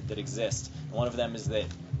exist. And one of them is that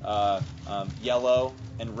yellow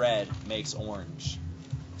and red makes orange.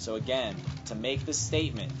 So again, to make the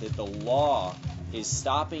statement that the law is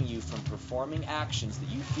stopping you from performing actions that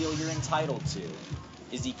you feel you're entitled to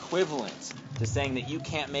is equivalent to saying that you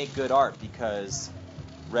can't make good art because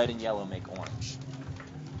red and yellow make orange.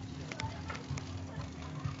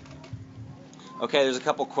 Okay, there's a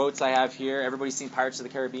couple quotes I have here. Everybody seen Pirates of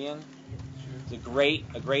the Caribbean? It's a great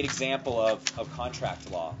example of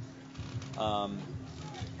contract law.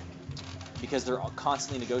 Because they're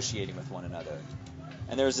constantly negotiating with one another.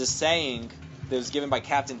 And there's this saying that was given by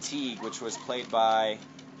Captain Teague, which was played by...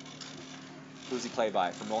 Who was he played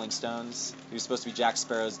by? From Rolling Stones? He was supposed to be Jack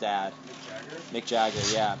Sparrow's dad. Mick Jagger,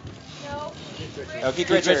 yeah. No. Keith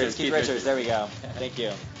Richards. There we go. Thank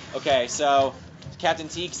you. Okay, so Captain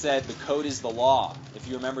Teague said the code is the law. If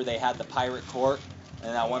you remember, they had the pirate court,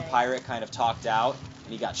 and that one pirate kind of talked out,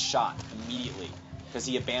 and he got shot immediately because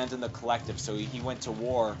he abandoned the collective. So he went to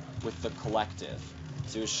war with the collective.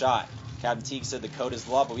 So he was shot. Captain Teague said the code is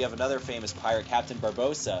the law, but we have another famous pirate, Captain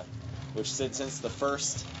Barbossa, which said since the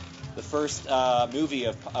first movie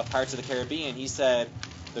of Pirates of the Caribbean, he said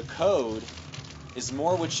the code is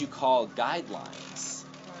more what you call guidelines.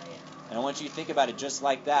 And I want you to think about it just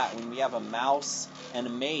like that. When we have a mouse and a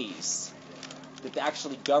maze, that the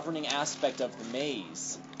actually governing aspect of the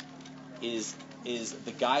maze is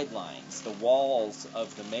the guidelines, the walls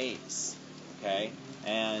of the maze. Okay?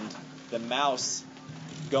 And the mouse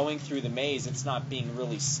going through the maze, it's not being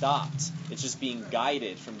really stopped. It's just being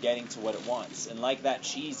guided from getting to what it wants. And like that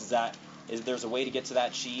cheese, is there's a way to get to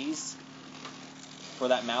that cheese for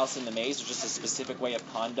that mouse in the maze? There's just a specific way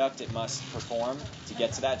of conduct it must perform to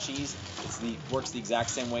get to that cheese. Works the exact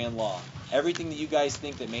same way in law. Everything that you guys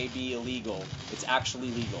think that may be illegal, it's actually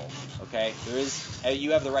legal. Okay?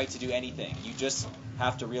 You have the right to do anything. You just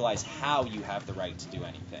have to realize how you have the right to do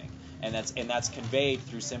anything. And that's conveyed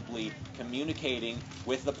through simply communicating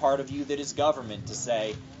with the part of you that is government to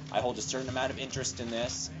say, I hold a certain amount of interest in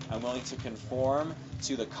this. I'm willing to conform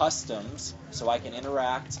to the customs so I can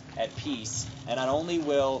interact at peace. And not only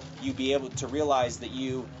will you be able to realize that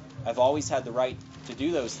you have always had the right to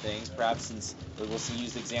do those things, perhaps since we'll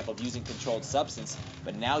use the example of using controlled substance,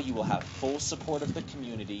 but now you will have full support of the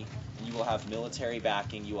community, and you will have military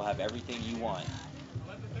backing, you will have everything you want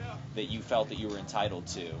that you felt that you were entitled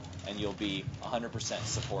to, and you'll be 100%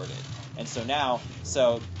 supported. And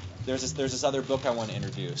so there's this other book I want to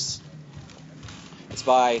introduce. It's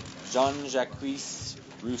by Jean-Jacques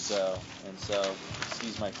Rousseau, and so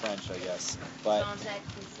excuse my French, I guess, but Jean-Jacques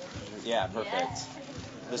Rousseau. yeah, perfect. Yeah.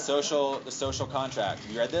 The social contract.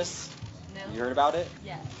 Have you read this? No. You heard about it?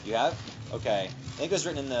 Yeah. You have? Okay. I think it was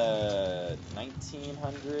written in the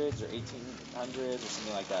 1900s or 1800s or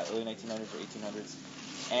something like that, early 1900s or 1800s.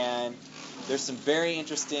 And there's some very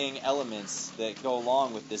interesting elements that go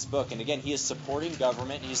along with this book. And again, he is supporting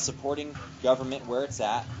government. He is supporting government where it's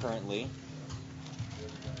at currently.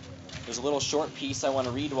 There's a little short piece I want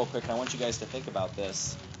to read real quick, and I want you guys to think about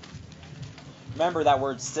this. Remember that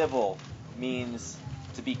word civil means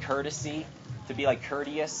to be courtesy, to be like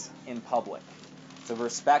courteous in public, to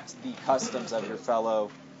respect the customs of your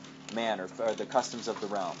fellow man or the customs of the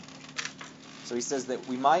realm. So he says that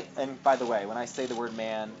we might, and by the way, when I say the word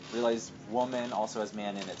man, realize woman also has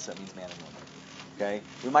man in it, so it means man and woman. Okay?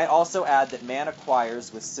 We might also add that man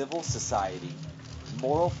acquires with civil society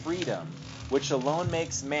moral freedom, which alone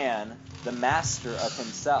makes man the master of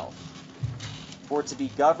himself. For to be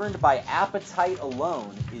governed by appetite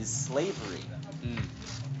alone is slavery,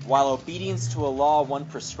 while obedience to a law one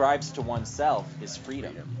prescribes to oneself is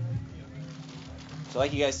freedom. So I'd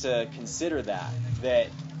like you guys to consider that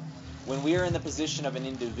when we are in the position of an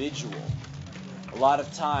individual, a lot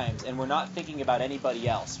of times, and we're not thinking about anybody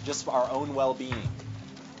else, just our own well-being,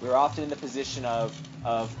 we're often in the position of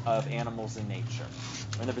animals in nature.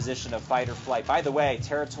 We're in the position of fight or flight. By the way,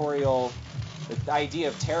 the idea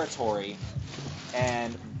of territory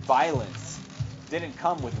and violence didn't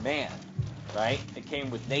come with man, right? It came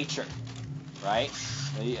with nature, right?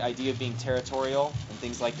 The idea of being territorial and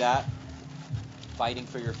things like that, fighting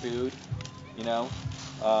for your food, you know.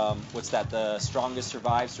 What's that? The strongest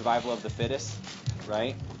survive, survival of the fittest,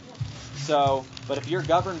 right? So, but if you're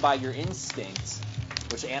governed by your instincts,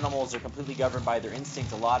 which animals are completely governed by their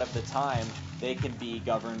instinct, a lot of the time they can be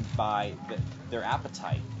governed by their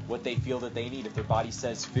appetite, what they feel that they need. If their body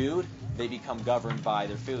says food, they become governed by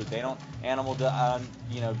their food. They don't,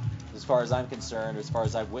 as far as I'm concerned, as far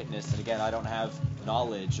as I've witnessed, and again, I don't have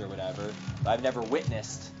knowledge or whatever, but I've never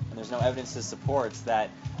witnessed, and there's no evidence that supports that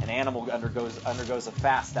an animal undergoes a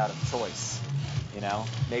fast out of choice. You know,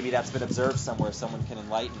 maybe that's been observed somewhere. Someone can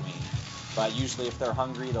enlighten me. But usually, if they're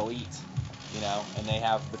hungry, they'll eat. You know, and they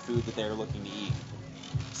have the food that they're looking to eat.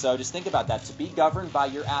 So just think about that. To be governed by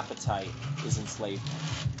your appetite is enslavement.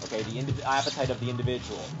 Okay, the appetite of the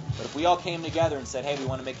individual. But if we all came together and said, hey, we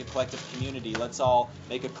want to make a collective community, let's all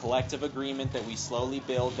make a collective agreement that we slowly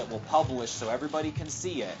build, that we'll publish so everybody can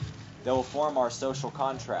see it, that will form our social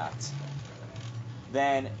contract,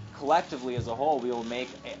 then collectively as a whole we will make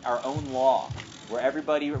our own law where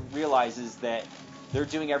everybody realizes that they're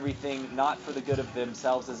doing everything not for the good of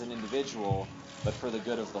themselves as an individual, but for the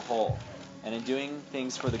good of the whole. And in doing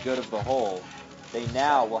things for the good of the whole, they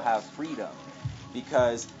now will have freedom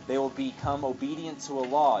because they will become obedient to a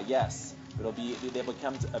law, yes, but they'll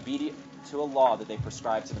become obedient to a law that they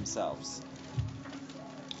prescribe to themselves.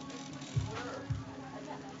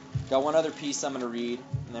 Got one other piece I'm going to read,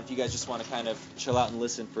 And if you guys just want to kind of chill out and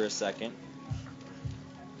listen for a second.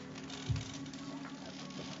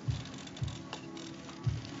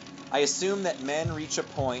 I assume that men reach a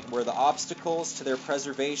point where the obstacles to their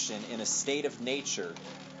preservation in a state of nature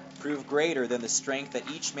prove greater than the strength that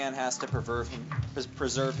each man has to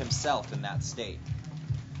preserve himself in that state.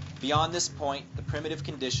 Beyond this point, the primitive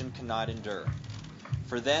condition cannot endure.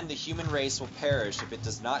 For then the human race will perish if it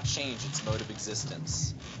does not change its mode of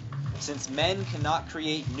existence. Since men cannot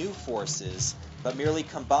create new forces, but merely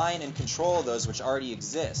combine and control those which already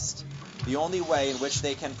exist, the only way in which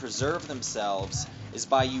they can preserve themselves is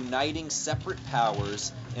by uniting separate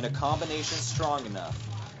powers in a combination strong enough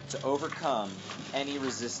to overcome any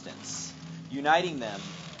resistance, uniting them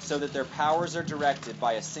so that their powers are directed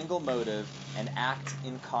by a single motive and act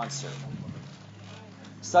in concert.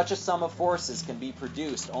 Such a sum of forces can be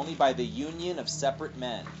produced only by the union of separate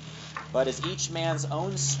men, but as each man's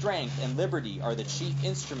own strength and liberty are the chief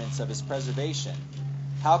instruments of his preservation,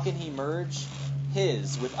 how can he merge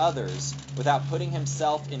his with others without putting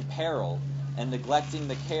himself in peril and neglecting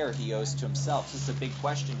the care he owes to himself? This is a big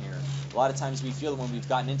question here. A lot of times we feel that when we've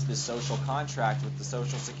gotten into this social contract with the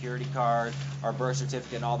social security card, our birth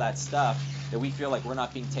certificate, and all that stuff, that we feel like we're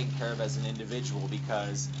not being taken care of as an individual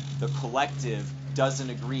because the collective doesn't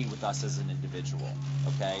agree with us as an individual,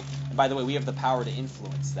 okay? And by the way, we have the power to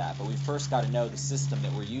influence that, but we first got to know the system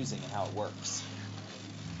that we're using and how it works.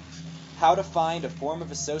 How to find a form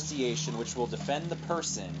of association which will defend the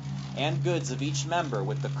person and goods of each member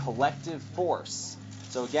with the collective force.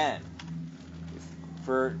 So again,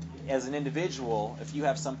 as an individual, if you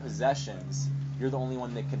have some possessions, you're the only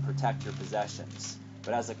one that can protect your possessions.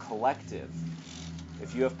 But as a collective,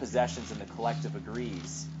 if you have possessions and the collective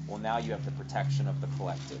agrees, well, now you have the protection of the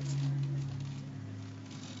collective.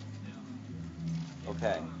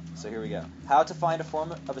 Okay, so here we go. How to find a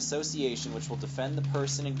form of association which will defend the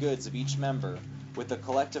person and goods of each member with the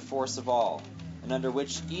collective force of all, and under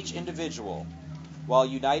which each individual, while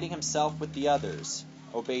uniting himself with the others,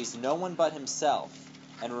 obeys no one but himself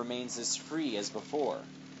and remains as free as before.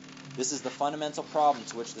 This is the fundamental problem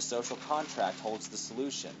to which the social contract holds the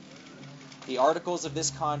solution. The articles of this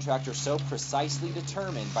contract are so precisely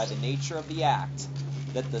determined by the nature of the act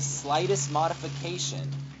that the slightest modification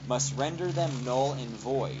must render them null and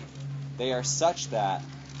void. They are such that,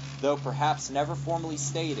 though perhaps never formally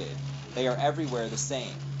stated, they are everywhere the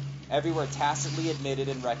same, everywhere tacitly admitted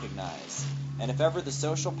and recognized. And if ever the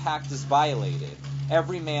social pact is violated,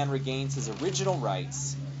 every man regains his original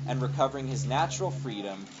rights, and recovering his natural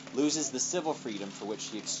freedom, loses the civil freedom for which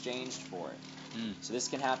he exchanged for it. So this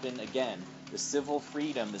can happen again. The civil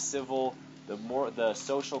freedom, the social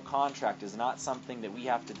contract is not something that we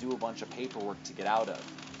have to do a bunch of paperwork to get out of.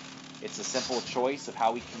 It's a simple choice of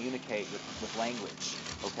how we communicate with language,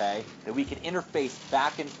 okay? That we can interface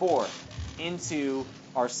back and forth into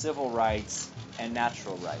our civil rights and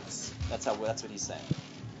natural rights. That's what he's saying.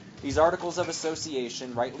 These articles of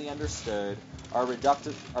association, rightly understood, are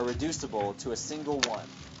reducible to a single one,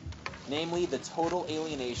 namely the total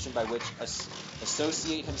alienation by which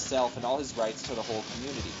associate himself and all his rights to the whole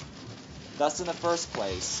community. Thus, in the first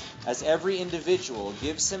place, as every individual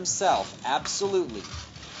gives himself absolutely,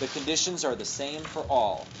 the conditions are the same for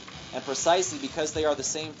all, and precisely because they are the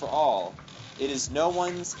same for all, it is no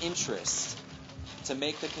one's interest to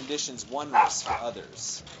make the conditions onerous for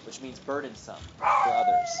others, which means burdensome for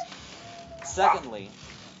others. Secondly,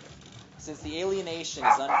 since the alienation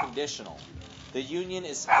is unconditional, the union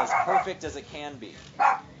is as perfect as it can be,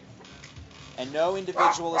 and no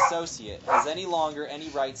individual associate has any longer any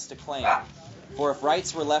rights to claim. For if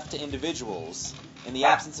rights were left to individuals, in the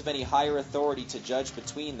absence of any higher authority to judge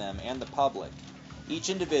between them and the public, each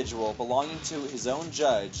individual belonging to his own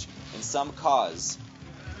judge in some cause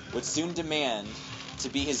would soon demand to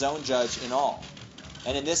be his own judge in all.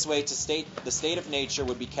 And in this way, the state of nature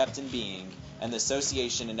would be kept in being, and the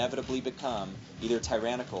association inevitably become either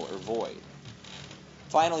tyrannical or void.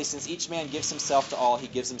 Finally, since each man gives himself to all, he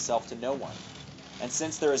gives himself to no one. And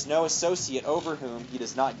since there is no associate over whom he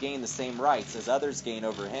does not gain the same rights as others gain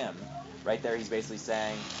over him, right there he's basically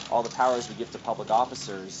saying all the powers we give to public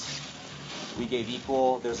officers,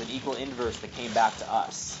 there's an equal inverse that came back to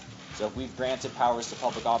us. So if we've granted powers to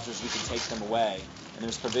public officers, we can take them away. And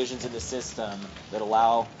there's provisions in the system that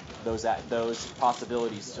allow those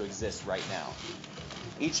possibilities to exist right now.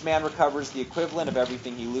 Each man recovers the equivalent of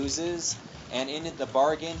everything he loses, and in the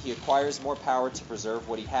bargain he acquires more power to preserve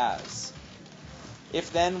what he has.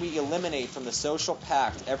 If then we eliminate from the social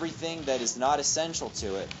pact everything that is not essential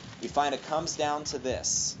to it, we find it comes down to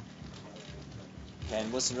this. Okay,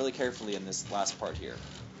 and listen really carefully in this last part here.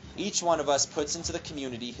 Each one of us puts into the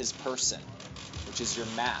community his person, which is your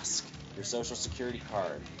mask, your social security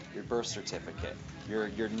card, your birth certificate,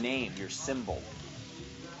 your name, your symbol.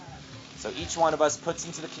 So each one of us puts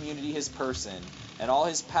into the community his person and all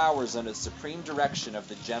his powers under the supreme direction of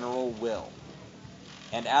the general will.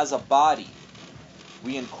 And as a body,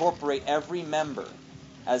 we incorporate every member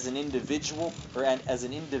as an individual or as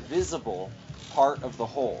an indivisible part of the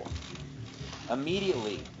whole.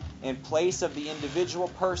 Immediately, in place of the individual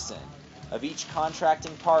person of each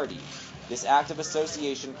contracting party, this act of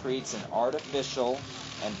association creates an artificial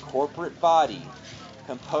and corporate body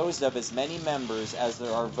composed of as many members as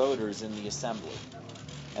there are voters in the assembly.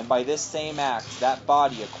 And by this same act, that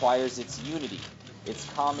body acquires its unity, its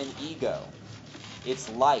common ego, its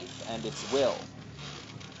life, and its will.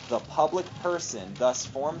 The public person, thus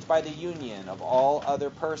formed by the union of all other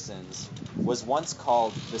persons, was once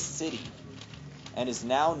called the city, and is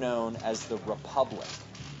now known as the republic,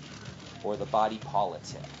 or the body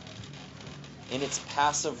politic. In its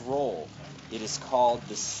passive role, it is called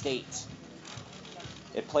the state.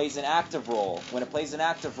 It plays an active role. When it plays an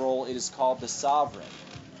active role, it is called the sovereign.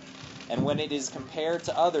 And when it is compared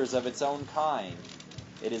to others of its own kind,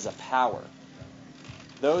 it is a power.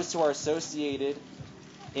 Those who are associated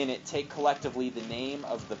in it take collectively the name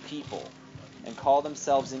of the people and call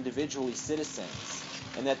themselves individually citizens,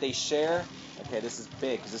 and that they share. Okay, this is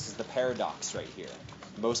big because this is the paradox right here.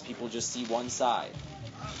 Most people just see one side.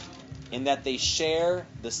 In that they share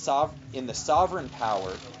in the sovereign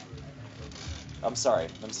power. I'm sorry,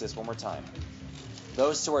 let me say this one more time.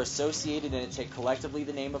 Those who are associated in it take collectively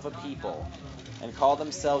the name of a people and call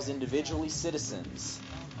themselves individually citizens,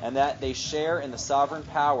 and that they share in the sovereign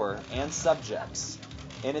power and subjects.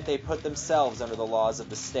 In it they put themselves under the laws of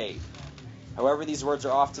the state. However, these words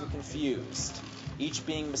are often confused, each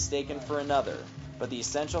being mistaken for another, but the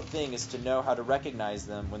essential thing is to know how to recognize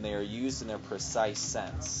them when they are used in their precise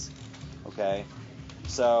sense. Okay?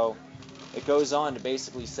 So, it goes on to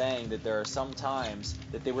basically saying that there are some times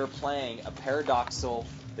that we're playing a paradoxal,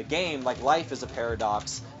 the game, like life is a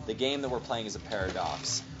paradox, the game that we're playing is a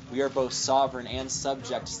paradox. We are both sovereign and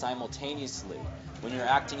subject simultaneously. When you're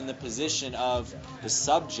acting in the position of the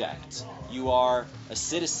subject, you are a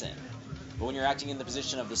citizen. But when you're acting in the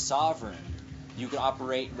position of the sovereign, you can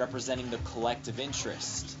operate representing the collective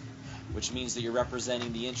interest, which means that you're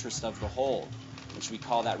representing the interest of the whole, which we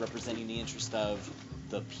call that representing the interest of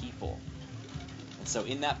the people. And so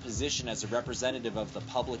in that position as a representative of the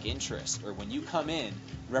public interest, or when you come in,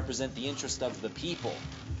 represent the interest of the people,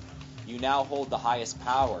 you now hold the highest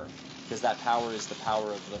power, because that power is the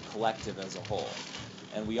power of the collective as a whole.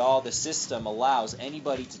 And the system allows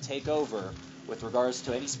anybody to take over with regards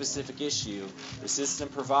to any specific issue. The system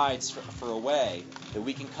provides for a way that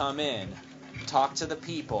we can come in, talk to the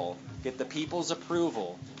people, get the people's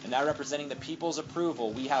approval, and now representing the people's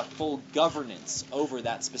approval, we have full governance over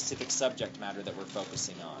that specific subject matter that we're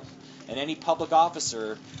focusing on. And any public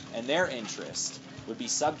officer and their interest would be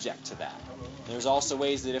subject to that. And there's also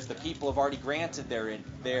ways that if the people have already granted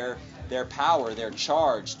their power, their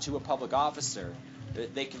charge to a public officer,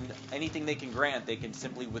 they can anything they can grant, they can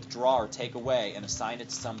simply withdraw or take away and assign it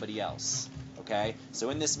to somebody else. Okay?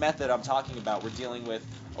 So in this method I'm talking about, we're dealing with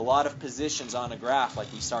a lot of positions on a graph like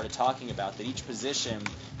we started talking about, that each position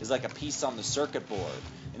is like a piece on the circuit board.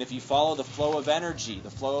 And if you follow the flow of energy, the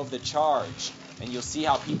flow of the charge, and you'll see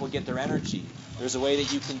how people get their energy, there's a way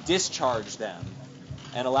that you can discharge them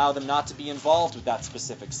and allow them not to be involved with that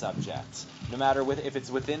specific subject, no matter if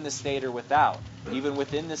it's within the state or without. But even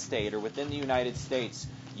within the state or within the United States,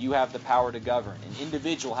 you have the power to govern. An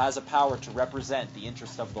individual has a power to represent the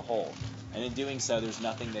interest of the whole. And in doing so, there's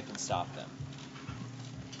nothing that can stop them.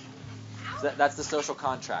 So that's the social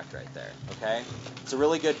contract right there, okay? It's a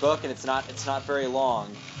really good book, and it's not very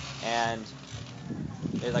long. And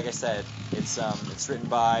like I said, it's written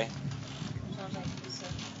by...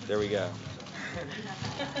 There we go.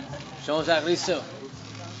 Jean-Jacques Rousseau.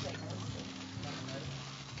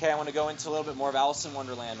 Okay, I want to go into a little bit more of Alice in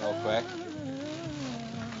Wonderland real quick.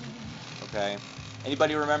 Okay.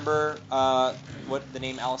 Anybody remember what the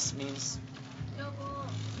name Alice means? Noble.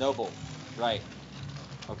 Noble, right.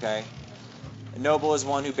 Okay. A noble is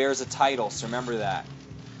one who bears a title, so remember that.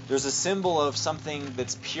 There's a symbol of something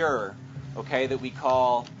that's pure, okay, that we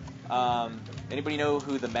call... anybody know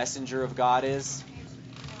who the messenger of God is?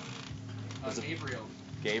 Gabriel.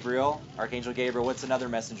 Gabriel? Archangel Gabriel. What's another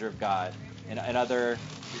messenger of God? Another...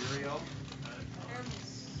 Uriel.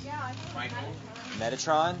 Michael.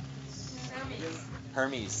 Metatron?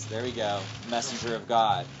 Hermes. There we go. Messenger of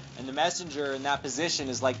God. And the messenger in that position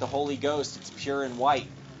is like the Holy Ghost. It's pure and white.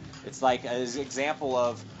 It's like an example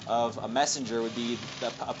of a messenger would be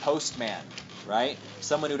a postman, right?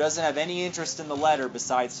 Someone who doesn't have any interest in the letter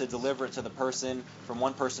besides to deliver it to the person from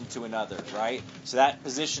one person to another, right? So that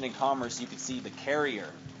position in commerce, you could see the carrier,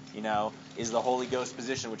 is the Holy Ghost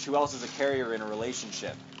position. Which who else is a carrier in a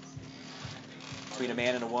relationship? Between a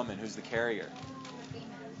man and a woman, who's the carrier?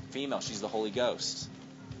 Female. She's the Holy Ghost.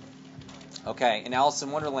 Okay, in Alice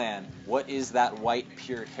in Wonderland, what is that white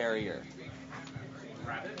pure carrier?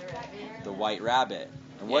 Rabbit? The white rabbit.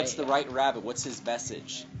 And what's the white rabbit? What's his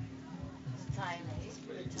message? Time.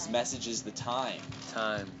 His message is the time.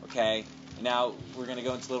 Time. Okay. Now we're going to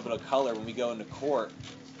go into a little bit of color. When we go into court,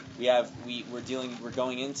 we're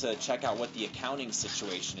going in to check out what the accounting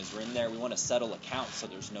situation is. We're in there. We want to settle accounts so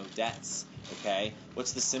there's no debts. Okay.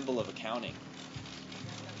 What's the symbol of accounting?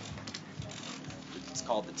 It's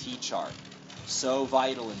called the T chart. So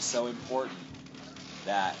vital and so important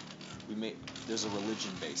that there's a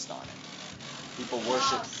religion based on it.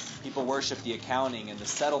 People worship the accounting and the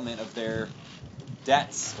settlement of their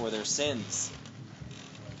debts or their sins.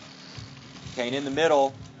 Okay, and in the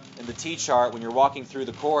middle, in the T chart, when you're walking through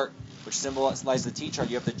the court, which symbolizes the T chart,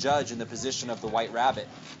 you have the judge in the position of the white rabbit.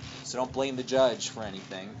 So don't blame the judge for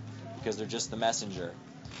anything, because they're just the messenger.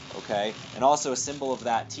 Okay, and also a symbol of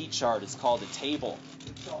that T chart is called a table.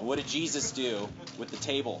 And what did Jesus do with the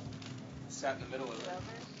table? Sat in the middle of it.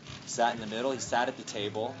 Sat in the middle. He sat at the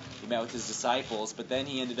table. He met with his disciples, but then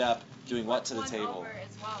he ended up doing what to the table?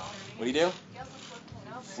 What did he do?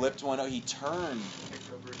 Flipped one over. He turned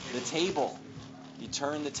the table. He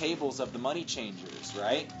turned the tables of the money changers,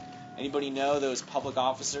 right? Anybody know those public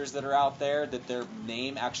officers that are out there that their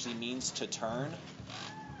name actually means to turn?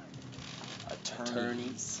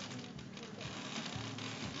 Attorneys.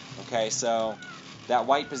 Okay, so that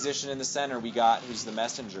white position in the center we got who's the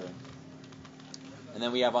messenger. And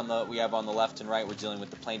then we have on the left and right, we're dealing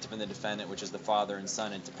with the plaintiff and the defendant, which is the father and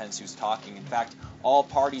son. It depends who's talking. In fact, all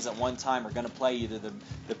parties at one time are going to play either the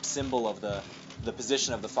symbol of the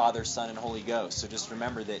position of the Father, Son, and Holy Ghost. So just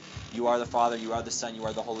remember that you are the Father, you are the Son, you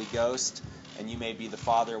are the Holy Ghost, and you may be the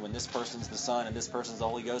Father when this person's the Son and this person's the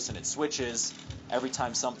Holy Ghost, and it switches every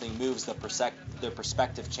time something moves. The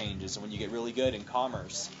perspective changes, and when you get really good in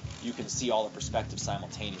commerce, you can see all the perspectives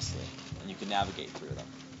simultaneously, and you can navigate through them.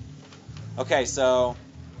 Okay, so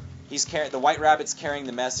the white rabbit's carrying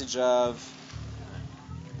the message of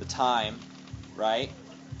the time, right?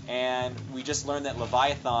 And we just learned that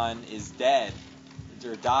Leviathan is dead,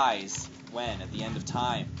 or dies when? At the end of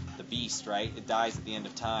time. The beast, right? It dies at the end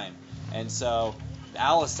of time. And so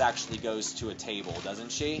Alice actually goes to a table,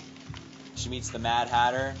 doesn't she? She meets the Mad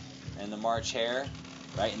Hatter and the March Hare,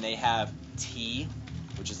 right? And they have tea,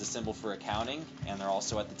 which is the symbol for accounting, and they're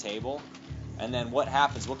also at the table. And then what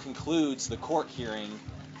happens? What concludes the court hearing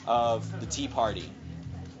of the Tea Party?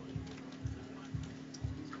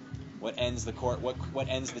 What ends the court? What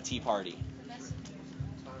ends the Tea Party?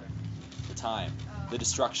 The time. The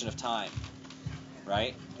destruction of time.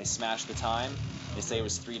 Right? They smash the time. They say it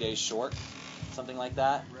was 3 days short. Something like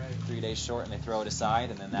that. Right. 3 days short, and they throw it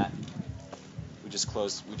aside, and then we just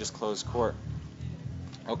close court.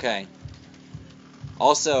 Okay.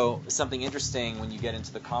 Also, something interesting when you get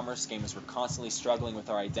into the commerce game is we're constantly struggling with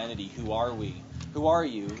our identity. Who are we? Who are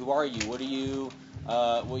you? Who are you? What are you?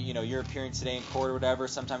 You're appearing today in court or whatever.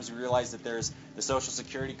 Sometimes we realize that there's the Social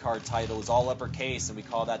Security card title is all uppercase, and we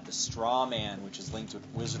call that the straw man, which is linked with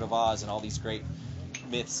Wizard of Oz and all these great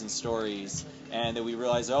myths and stories. And then we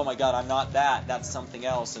realize, oh my God, I'm not that. That's something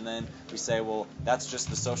else. And then we say, well, that's just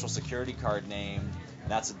the Social Security card name.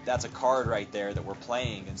 And that's a card right there that we're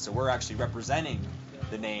playing. And so we're actually representing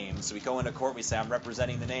the name. So we go into court and we say, I'm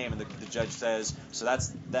representing the name. And the judge says, so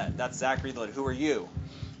that's Zachary. Who are you?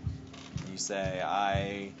 And you say,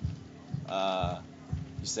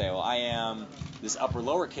 well, I am this upper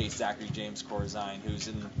lowercase Zachary James Corzine, who's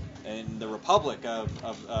in the Republic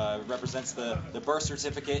represents the birth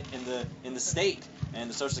certificate in the state, and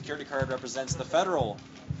the Social Security card represents the federal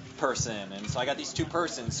person. And so I got these two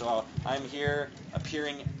persons. So I'm here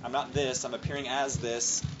appearing. I'm not this. I'm appearing as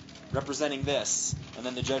this, representing this. And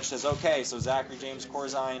then the judge says, okay, so Zachary James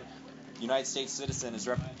Corzine, United States citizen,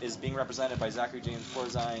 is being represented by Zachary James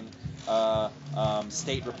Corzine,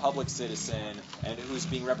 state republic citizen, and who's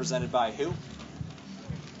being represented by who?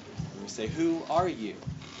 And we say, who are you?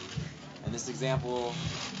 And this example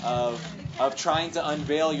of trying to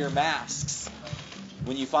unveil your masks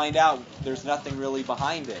when you find out there's nothing really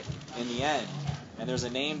behind it in the end. And there's a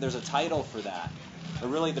name, there's a title for that. But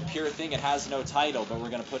really the pure thing, it has no title, but we're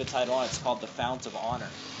going to put a title on it. It's called the Fount of Honor.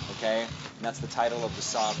 Okay? And that's the title of the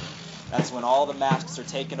sovereign. That's when all the masks are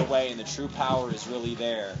taken away and the true power is really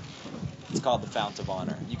there. It's called the Fount of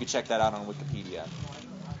Honor. You can check that out on Wikipedia.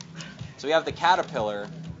 So we have the caterpillar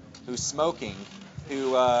who's smoking,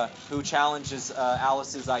 who challenges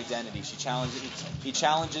Alice's identity. He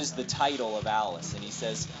challenges the title of Alice, and he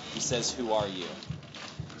says, "Who are you?"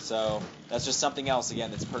 So that's just something else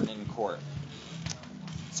again that's pertinent in court.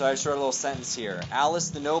 So I just wrote a little sentence here. Alice,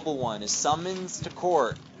 the noble one, is summoned to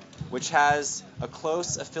court, which has a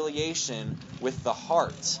close affiliation with the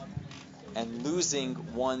heart and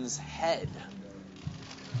losing one's head.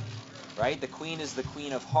 Right? The queen is the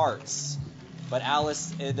queen of hearts. But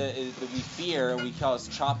Alice, we fear, we call it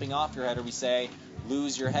chopping off your head, or we say,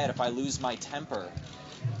 lose your head. If I lose my temper,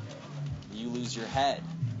 you lose your head.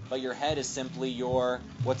 But your head is simply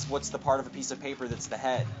what's the part of a piece of paper that's the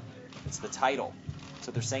head? It's the title. So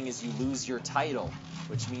what they're saying is you lose your title,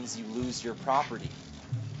 which means you lose your property.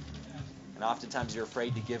 And oftentimes you're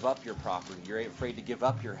afraid to give up your property. You're afraid to give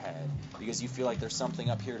up your head because you feel like there's something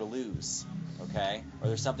up here to lose. Okay? Or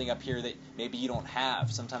there's something up here that maybe you don't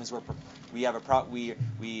have. Sometimes we get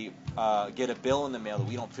a bill in the mail that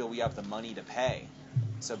we don't feel we have the money to pay.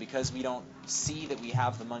 So because we don't see that we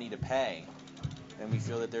have the money to pay, then we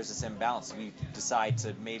feel that there's this imbalance. We decide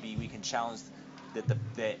to maybe we can challenge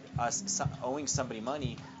that us owing somebody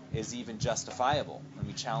money is even justifiable. And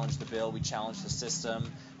we challenge the bill, we challenge the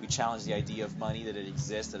system, we challenge the idea of money, that it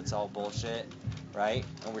exists, that it's all bullshit, right?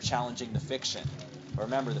 And we're challenging the fiction. But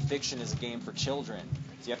remember, the fiction is a game for children.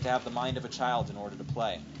 So you have to have the mind of a child in order to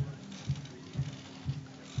play.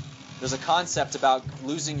 There's a concept about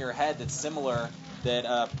losing your head that's similar that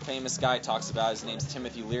a famous guy talks about. His name's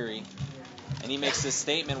Timothy Leary. And he makes this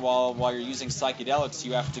statement while you're using psychedelics,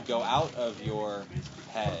 you have to go out of your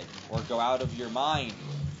head or go out of your mind,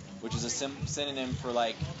 which is a synonym for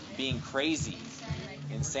like being crazy,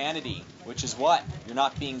 insanity, which is what? You're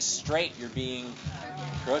not being straight, you're being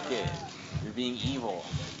crooked, you're being evil.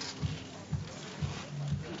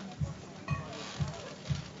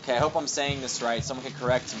 Okay, I hope I'm saying this right. Someone can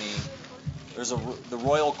correct me. The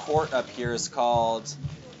royal court up here is called,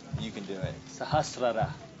 you can do it.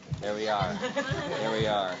 Sahasrara. There we are. There we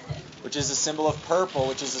are. Which is a symbol of purple,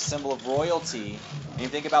 which is a symbol of royalty. And you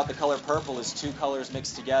think about the color purple as two colors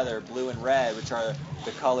mixed together, blue and red, which are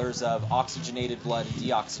the colors of oxygenated blood and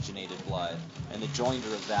deoxygenated blood. And the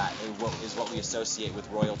joinder of that is what we associate with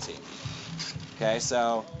royalty. Okay,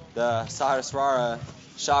 so the Sahasrara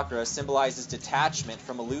chakra symbolizes detachment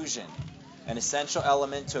from illusion, an essential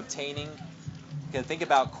element to obtaining. You can think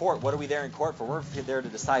about court. What are we there in court for? We're there to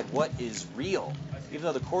decide what is real. Even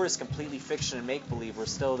though the court is completely fiction and make-believe, we're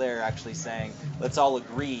still there actually saying, let's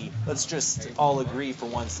just all agree for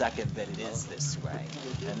 1 second that it is this way.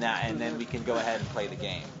 And then we can go ahead and play the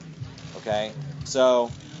game. Okay? So,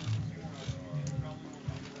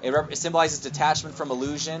 it symbolizes detachment from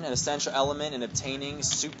illusion, an essential element in obtaining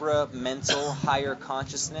supramental higher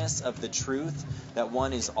consciousness of the truth that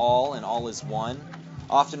one is all and all is one.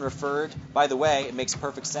 Often referred, by the way, it makes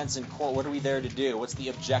perfect sense in court. What are we there to do? What's the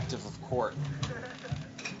objective of court?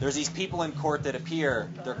 There's these people in court that appear.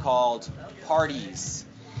 They're called parties.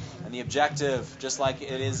 And the objective, just like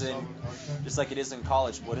it is in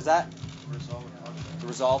college, what is that? To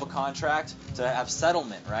resolve a contract, to have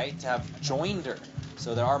settlement, right? To have joinder.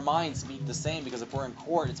 So that our minds meet the same, because if we're in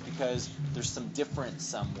court, it's because there's some difference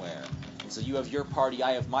somewhere. And so you have your party,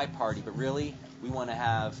 I have my party, but really, we want to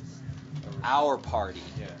have our party.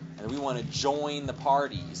 And we want to join the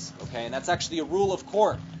parties. Okay? And that's actually a rule of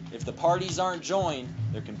court. If the parties aren't joined,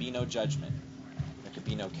 there can be no judgment. There can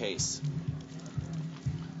be no case.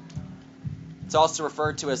 It's also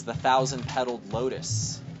referred to as the 1,000-petaled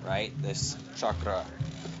lotus, right? This chakra.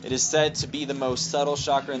 It is said to be the most subtle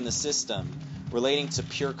chakra in the system, relating to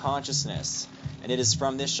pure consciousness. And it is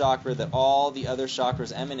from this chakra that all the other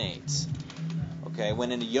chakras emanate. Okay,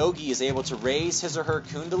 when a yogi is able to raise his or her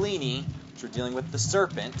kundalini, which we're dealing with the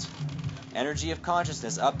serpent, energy of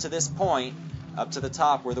consciousness up to this point, up to the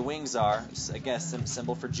top where the wings are, I guess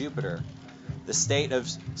symbol for Jupiter, the state of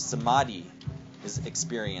samadhi is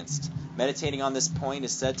experienced. Meditating on this point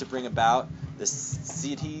is said to bring about the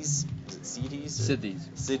siddhis,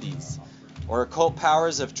 siddhis, or occult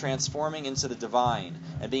powers of transforming into the divine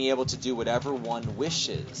and being able to do whatever one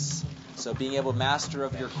wishes. So being able to master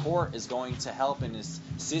of your court is going to help and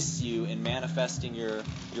assist you in manifesting your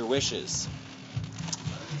wishes.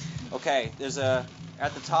 Okay,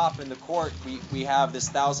 at the top in the court, we have this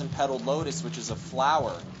 1,000-petaled lotus, which is a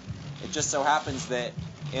flower. It just so happens that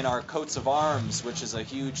in our coats of arms, which is a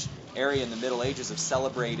huge area in the Middle Ages of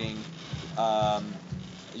celebrating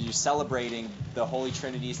the Holy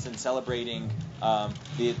Trinities and celebrating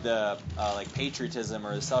like patriotism,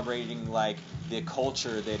 or celebrating like the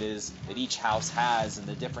culture that each house has, and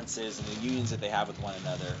the differences and the unions that they have with one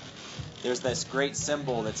another. There's this great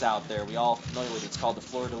symbol that's out there. We all familiar with it. It's called the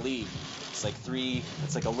fleur-de-lis.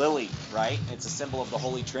 It's like a lily, right? It's a symbol of the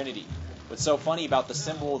Holy Trinity. What's so funny about the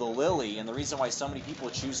symbol of the lily, and the reason why so many people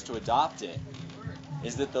choose to adopt it,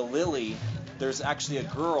 is that the lily, there's actually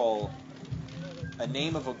a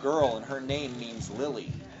name of a girl, and her name means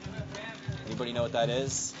lily. Anybody know what that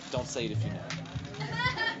is? Don't say it if you know.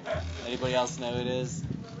 Anybody else know who it is?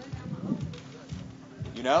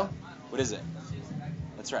 You know? What is it?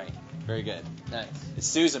 That's right. Very good. Nice. It's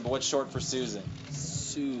Susan, but what's short for Susan?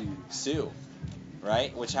 Sue.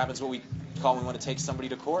 Right? Which happens what we call when we want to take somebody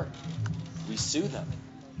to court. We sue them.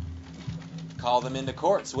 Call them into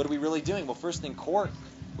court. So what are we really doing? Well, first thing, court.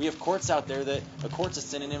 We have courts out there that a court's a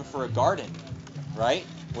synonym for a garden, right?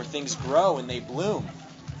 Where things grow and they bloom,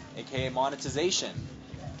 aka monetization.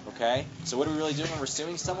 Okay? So what are we really doing when we're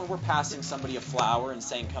suing someone? We're passing somebody a flower and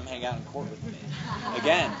saying, come hang out in court with me.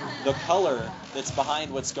 Again, the color that's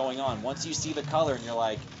behind what's going on. Once you see the color and you're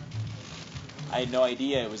like, I had no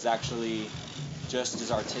idea it was actually just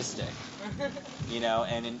as artistic. You know,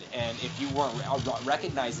 and if you weren't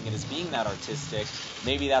recognizing it as being that artistic,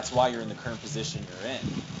 maybe that's why you're in the current position you're in.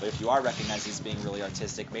 But if you are recognizing it as being really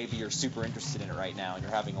artistic, maybe you're super interested in it right now and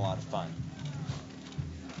you're having a lot of fun.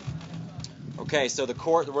 Okay, so the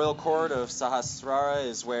royal court of Sahasrara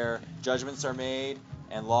is where judgments are made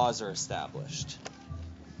and laws are established.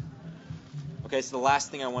 Okay, so the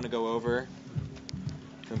last thing I want to go over,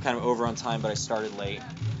 I'm kind of over on time, but I started late.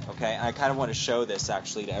 Okay, I kind of want to show this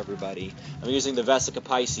actually to everybody. I'm using the Vesica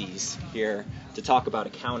Pisces here to talk about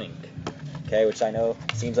accounting. Okay, which I know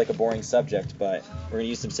seems like a boring subject, but we're going to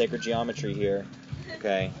use some sacred geometry here.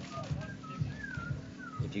 Okay,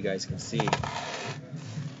 if you guys can see.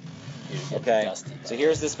 Okay, so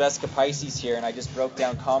here's this Vesica Pisces here, and I just broke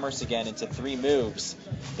down commerce again into 3 moves.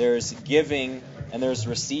 There's giving and there's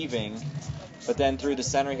receiving, but then through the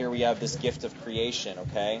center here we have this gift of creation,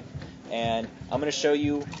 okay? And I'm going to show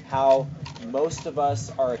you how most of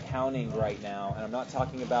us are accounting right now, and I'm not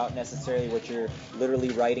talking about necessarily what you're literally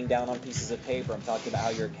writing down on pieces of paper. I'm talking about how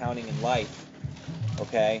you're accounting in life,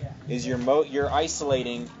 okay? Is you're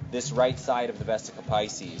isolating this right side of the Vesica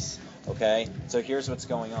Pisces. Okay, so here's what's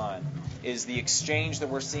going on. Is the exchange that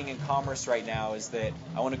we're seeing in commerce right now is that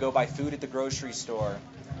I want to go buy food at the grocery store.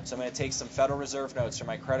 So I'm going to take some Federal Reserve notes from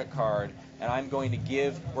my credit card, and I'm going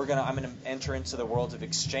to enter into the world of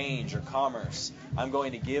exchange or commerce. I'm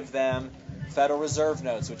going to give them Federal Reserve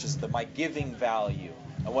notes, which is my giving value.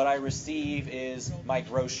 And what I receive is my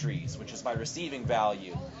groceries, which is my receiving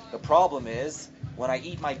value. The problem is, when I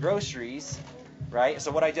eat my groceries, right?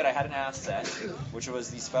 So what I did, I had an asset, which was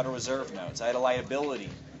these Federal Reserve notes. I had a liability.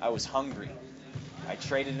 I was hungry. I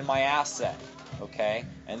traded in my asset, okay?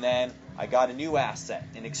 And then I got a new asset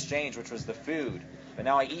in exchange, which was the food. But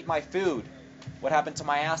now I eat my food. What happened to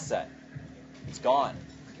my asset? It's gone,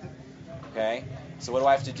 okay? So what do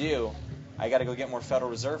I have to do? I got to go get more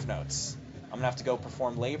Federal Reserve notes. I'm going to have to go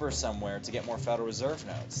perform labor somewhere to get more Federal Reserve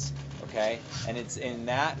notes, okay? And it's in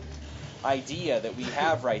that idea that we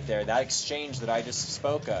have right there, that exchange that I just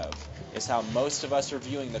spoke of, is how most of us are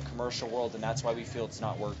viewing the commercial world, and that's why we feel it's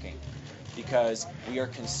not working. Because we are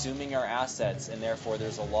consuming our assets, and therefore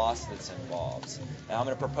there's a loss that's involved. Now I'm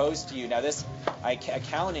going to propose to you, now this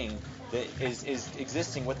accounting that is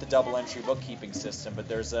existing with the double entry bookkeeping system, but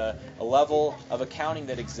there's a level of accounting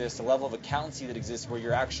that exists, a level of accountancy that exists where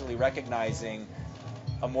you're actually recognizing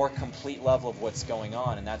a more complete level of what's going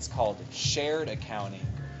on, and that's called shared accounting,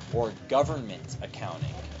 or government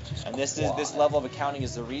accounting. And this level of accounting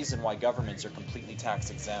is the reason why governments are completely tax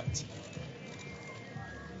exempt.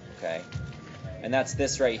 Okay? And that's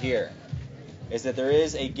this right here. Is that there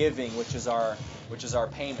is a giving, which is our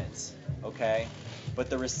payments, okay? But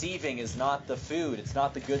the receiving is not the food, it's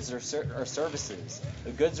not the goods or services.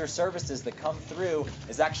 The goods or services that come through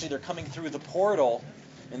they're coming through the portal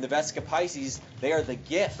in the Vesica Pisces. They are the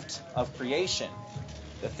gift of creation.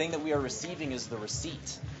 The thing that we are receiving is the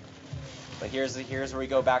receipt. But here's where we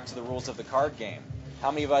go back to the rules of the card game. How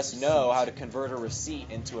many of us know how to convert a receipt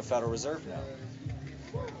into a Federal Reserve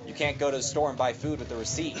note? You can't go to the store and buy food with a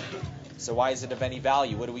receipt. So why is it of any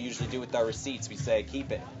value? What do we usually do with our receipts? We say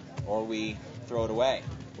keep it, or we throw it away.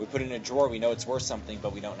 We put it in a drawer. We know it's worth something,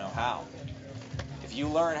 but we don't know how. If you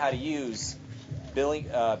learn how to use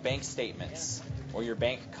bank statements, or your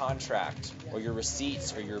bank contract, or your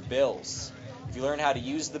receipts, or your bills, if you learn how to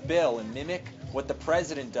use the bill and mimic what the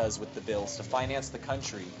president does with the bills to finance the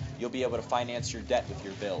country, you'll be able to finance your debt with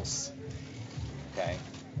your bills. Okay?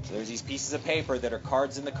 So there's these pieces of paper that are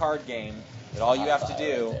cards in the card game that all you have to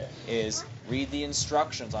do is read the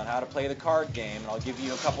instructions on how to play the card game, and I'll give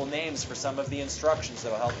you a couple names for some of the instructions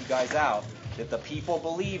that will help you guys out, that the people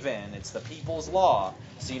believe in. It's the people's law.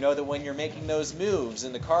 So you know that when you're making those moves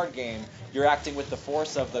in the card game, you're acting with the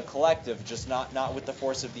force of the collective, just not with the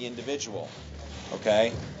force of the individual.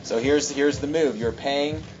 Okay? So here's the move. You're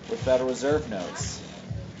paying with Federal Reserve notes.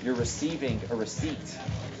 You're receiving a receipt.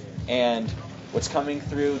 And what's coming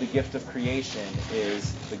through the gift of creation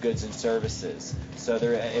is the goods and services. So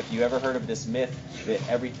if you ever heard of this myth that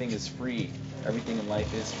everything is free, everything in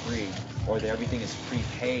life is free, or that everything is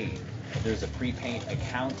prepaid, there's a prepaid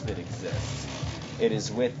account that exists. It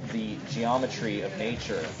is with the geometry of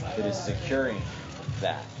nature that is securing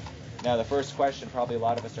that. Now, the first question probably a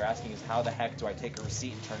lot of us are asking is, how the heck do I take a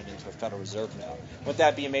receipt and turn it into a Federal Reserve note? Wouldn't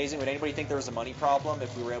that be amazing? Would anybody think there was a money problem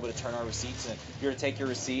if we were able to turn our receipts, and if you were to take your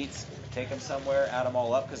receipts, take them somewhere, add them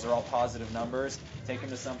all up because they're all positive numbers, take them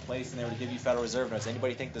to some place, and they were to give you Federal Reserve notes?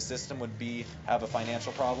 Anybody think the system would have a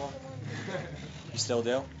financial problem? You still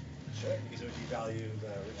do? Sure, because it would devalue the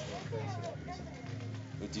original currency.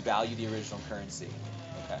 It would devalue the original currency.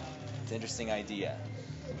 Okay. It's an interesting idea.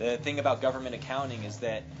 The thing about government accounting is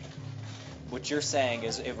that what you're saying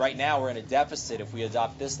is, if right now we're in a deficit, if we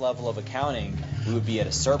adopt this level of accounting, we would be at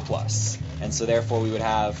a surplus. And so therefore we would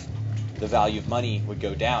have, the value of money would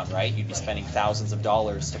go down, right? You'd be spending thousands of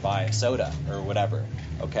dollars to buy a soda or whatever,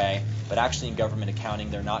 okay? But actually in government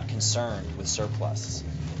accounting, they're not concerned with surplus.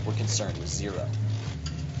 We're concerned with zero.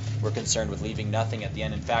 We're concerned with leaving nothing at the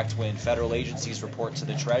end. In fact, when federal agencies report to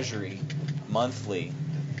the Treasury monthly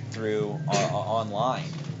through online,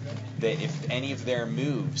 that if any of their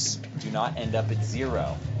moves do not end up at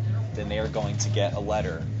zero, then they are going to get a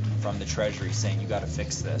letter from the Treasury saying you got to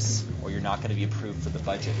fix this, or you're not going to be approved for the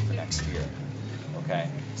budget for next year. Okay,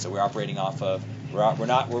 so we're operating off of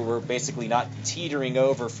we're basically not teetering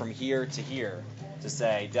over from here to here to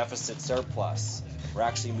say deficit surplus. We're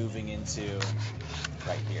actually moving into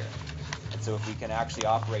right here. And so if we can actually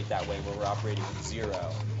operate that way, where we're operating with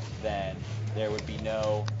zero, then there would be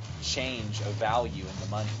no change of value in the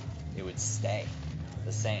money. It would stay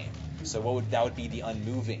the same. So that would be the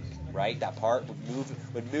unmoving, right? That part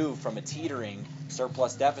would move from a teetering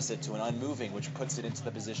surplus deficit to an unmoving, which puts it into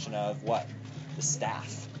the position of what? The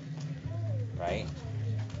staff, right?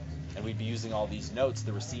 And we'd be using all these notes,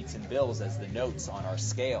 the receipts and bills, as the notes on our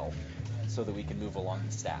scale so that we can move along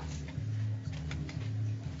the staff.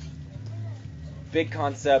 Big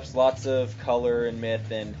concepts, lots of color and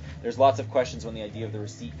myth, and there's lots of questions when the idea of the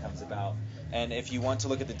receipt comes about. And if you want to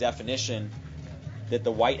look at the definition, that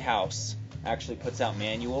the White House actually puts out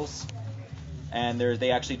manuals, and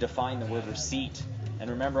they actually define the word receipt. And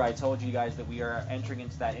remember, I told you guys that we are entering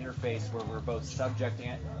into that interface where we're both subject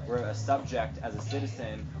and we're a subject as a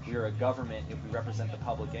citizen. We are a government if we represent the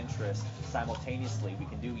public interest. Simultaneously, we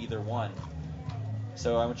can do either one.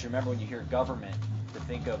 So I want you to remember, when you hear government, to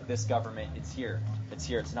think of this government. It's here. It's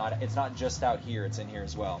here. It's not just out here. It's in here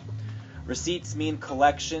as well. Receipts mean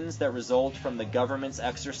collections that result from the government's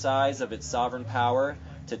exercise of its sovereign power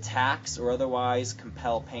to tax or otherwise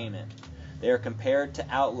compel payment. They are compared to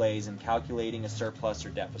outlays in calculating a surplus or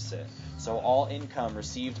deficit. So all income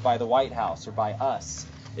received by the White House or by us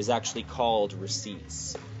is actually called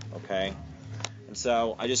receipts. Okay? And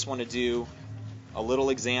so I just want to do a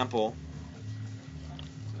little example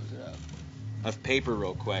of paper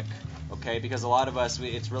real quick. Okay, because a lot of us,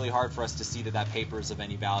 it's really hard for us to see that paper is of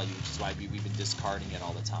any value, which is why we've been discarding it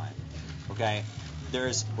all the time. Okay,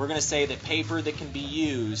 we're going to say that paper that can be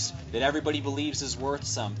used, that everybody believes is worth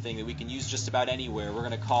something, that we can use just about anywhere, we're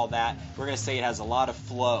going to say it has a lot of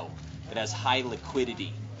flow, it has high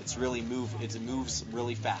liquidity, it moves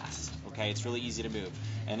really fast. Okay, it's really easy to move.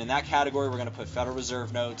 And in that category, we're going to put Federal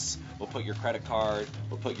Reserve notes, we'll put your credit card,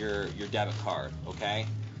 we'll put your debit card. Okay.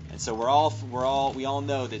 And so we all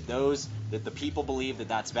know that the people believe that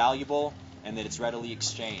that's valuable and that it's readily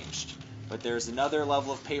exchanged. But there's another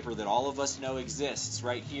level of paper that all of us know exists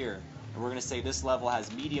right here, and we're going to say this level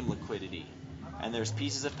has medium liquidity. And there's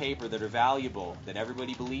pieces of paper that are valuable, that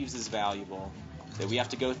everybody believes is valuable, that we have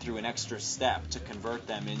to go through an extra step to convert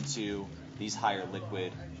them into these higher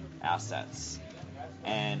liquid assets.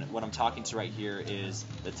 And what I'm talking to right here is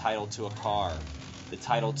the title to a car, the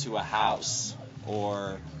title to a house,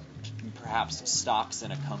 or perhaps stocks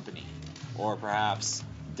in a company, or perhaps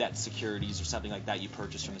debt securities or something like that you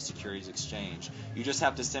purchase from the securities exchange. You just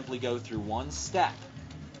have to simply go through one step,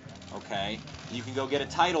 okay? You can go get a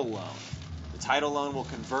title loan. The title loan will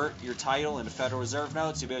convert your title into Federal Reserve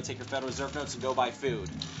notes. You'll be able to take your Federal Reserve notes and go buy food.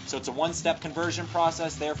 So it's a one-step conversion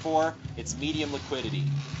process, therefore it's medium liquidity.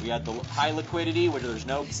 We had the high liquidity where there's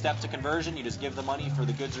no step to conversion. You just give the money for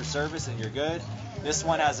the goods or service and you're good. This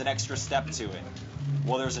one has an extra step to it.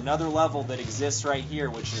 Well, there's another level that exists right here,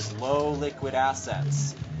 which is low liquid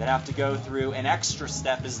assets that have to go through an extra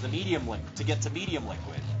step is the medium to get to medium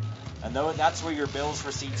liquid. And that's where your bills,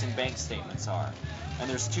 receipts, and bank statements are. And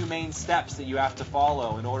there's two main steps that you have to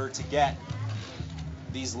follow in order to get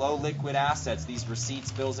these low liquid assets, these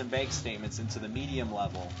receipts, bills, and bank statements into the medium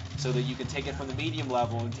level so that you can take it from the medium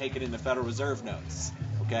level and take it into Federal Reserve notes.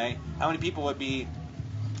 Okay? How many people would be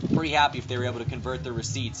pretty happy if they were able to convert their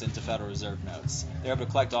receipts into Federal Reserve notes? They're able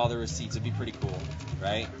to collect all their receipts. It'd be pretty cool,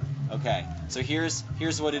 right? Okay, so here's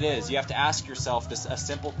what it is. You have to ask yourself a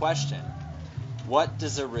simple question. What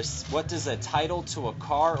does a title to a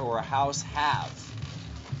car or a house have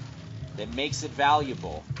that makes it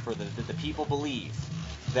valuable for that the people believe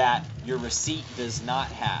that your receipt does not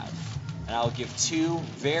have? And I'll give two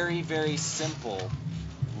very, very simple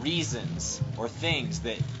reasons or things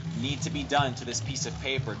that need to be done to this piece of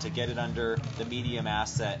paper to get it under the medium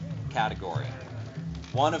asset category.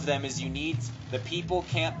 One of them is the people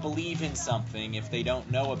can't believe in something if they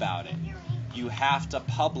don't know about it. You have to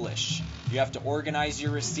publish. You have to organize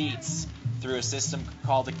your receipts through a system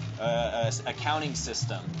called a accounting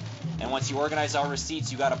system. And once you organize all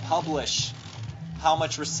receipts, you got to publish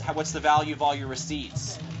what's the value of all your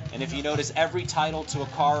receipts. And if you notice, every title to a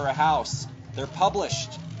car or a house, they're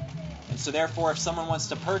published. And so therefore, if someone wants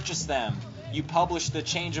to purchase them, you publish the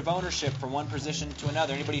change of ownership from one position to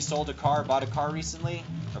another. Anybody sold a car, bought a car recently,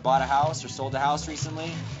 or bought a house, or sold a house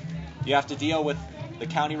recently? You have to deal with the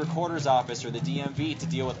county recorder's office or the DMV to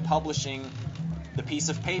deal with publishing the piece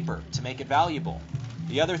of paper to make it valuable.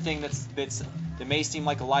 The other thing that may seem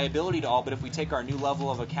like a liability to all, but if we take our new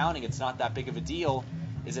level of accounting, it's not that big of a deal,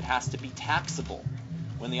 is it has to be taxable.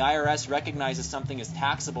 When the IRS recognizes something as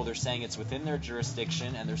taxable, they're saying it's within their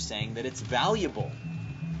jurisdiction and they're saying that it's valuable.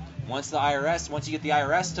 Once you get the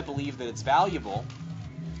IRS to believe that it's valuable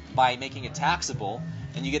by making it taxable,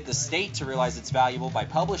 and you get the state to realize it's valuable by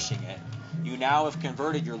publishing it, you now have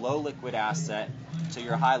converted your low liquid asset to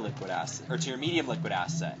your high liquid asset, or to your medium liquid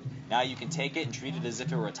asset. Now you can take it and treat it as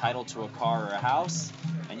if it were a title to a car or a house,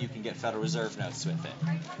 and you can get Federal Reserve notes with it.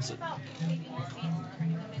 So,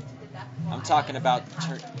 I'm talking about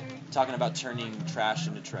turning trash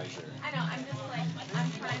into treasure. I know.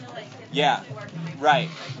 I'm trying to get yeah, this to work.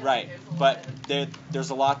 right. But there's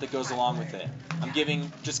a lot that goes along with it. I'm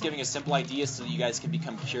just giving a simple idea so that you guys can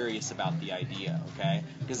become curious about the idea, okay?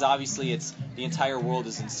 Because obviously the entire world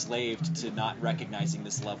is enslaved to not recognizing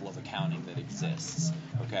this level of accounting that exists,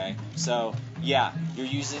 okay? So, yeah, you're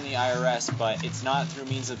using the IRS, but it's not through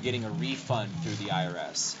means of getting a refund through the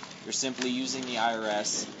IRS. You're simply using the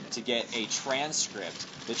IRS to get a transcript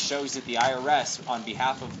that shows that the IRS, on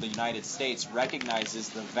behalf of the United States, recognizes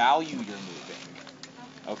the value you're moving,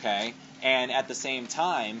 okay? And at the same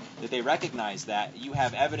time that they recognize that, you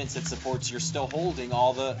have evidence that supports you're still holding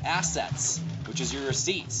all the assets, which is your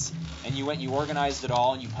receipts. And you organized it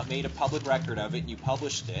all, and you made a public record of it, and you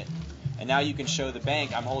published it. And now you can show the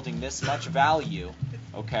bank, I'm holding this much value,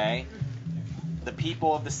 okay? The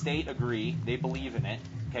people of the state agree, they believe in it,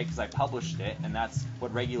 okay, because I published it, and that's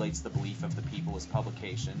what regulates the belief of the people is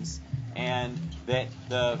publications. And that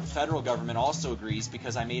the federal government also agrees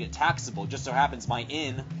because I made it taxable. Just so happens my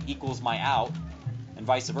in equals my out, and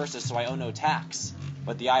vice versa, so I owe no tax.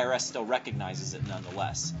 But the IRS still recognizes it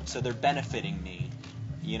nonetheless. So they're benefiting me,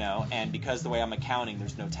 and because the way I'm accounting,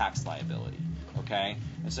 there's no tax liability, okay?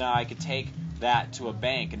 And so now I could take that to a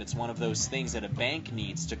bank, and it's one of those things that a bank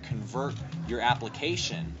needs to convert your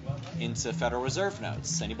application into Federal Reserve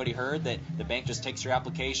notes. Anybody heard that the bank just takes your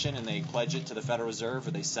application and they pledge it to the Federal Reserve,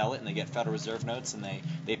 or they sell it and they get Federal Reserve notes, and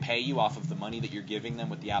they pay you off of the money that you're giving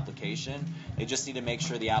them with the application? They just need to make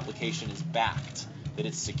sure the application is backed, that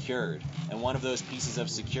it's secured. And one of those pieces of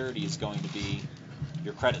security is going to be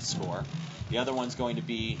your credit score. The other one's going to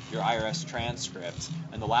be your IRS transcript.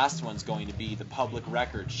 And the last one's going to be the public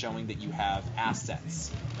record showing that you have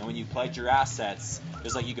assets. And when you pledge your assets,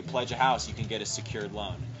 just like you could pledge a house, you can get a secured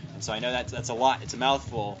loan. And so I know that's a lot. It's a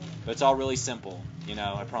mouthful, but it's all really simple,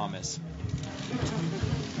 I promise.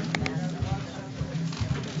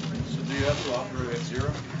 So do you have to operate at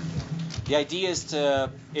zero? The idea is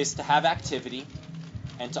to have activity,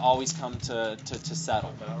 and to always come to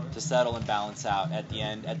settle and balance out at the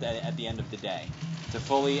end of the day. To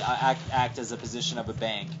fully act as a position of a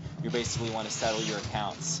bank, you basically want to settle your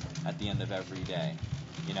accounts at the end of every day.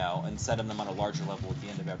 and setting them on a larger level at the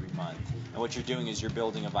end of every month. And what you're doing is you're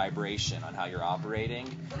building a vibration on how you're operating,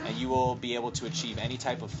 and you will be able to achieve any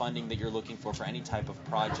type of funding that you're looking for any type of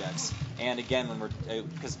projects. And again,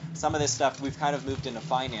 because some of this stuff we've kind of moved into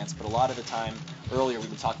finance, but a lot of the time earlier we've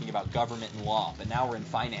been talking about government and law, but now we're in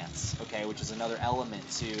finance, okay, which is another element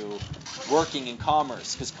to working in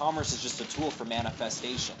commerce, because commerce is just a tool for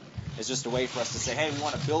manifestation. It's just a way for us to say, hey, we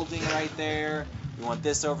want a building right there, we want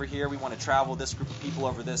this over here, we want to travel this group of people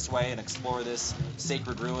over this way and explore this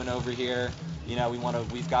sacred ruin over here.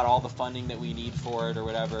 We've got all the funding that we need for it or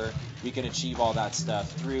whatever. We can achieve all that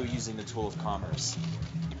stuff through using the tool of commerce.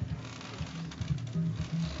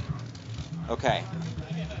 Okay,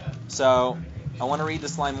 so I want to read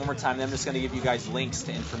this line one more time, then I'm just going to give you guys links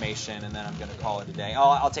to information, and then I'm going to call it a day.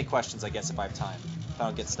 I'll take questions, I guess, if I have time, if I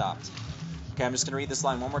don't get stopped. Okay, I'm just going to read this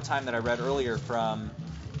line one more time that I read earlier from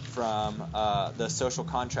the Social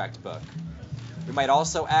Contract book. We might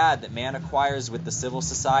also add that man acquires with the civil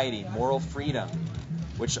society moral freedom,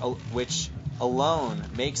 which alone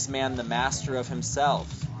makes man the master of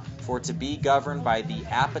himself. For to be governed by the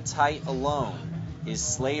appetite alone is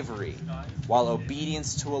slavery, while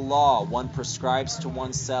obedience to a law one prescribes to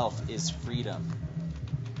oneself is freedom.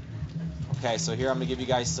 Okay, so here I'm going to give you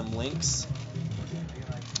guys some links.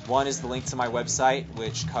 One is the link to my website,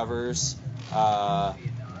 which covers,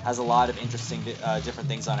 has a lot of interesting different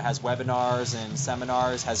things on it. It has webinars and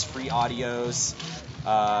seminars, has free audios.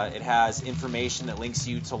 It has information that links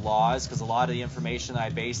you to laws, because a lot of the information that I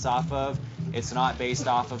base off of, it's not based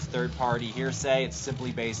off of third-party hearsay. It's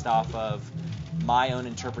simply based off of my own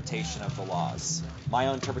interpretation of the laws. My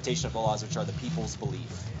own interpretation of the laws, which are the people's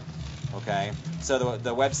belief. Okay, so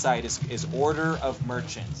the website is Order of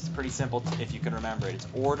Merchants. It's pretty simple if you can remember it. It's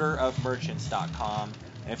orderofmerchants.com.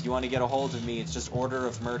 And if you want to get a hold of me, it's just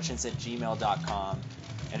orderofmerchants@gmail.com.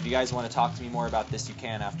 And if you guys want to talk to me more about this, you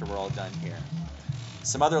can after we're all done here.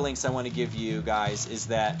 Some other links I want to give you guys is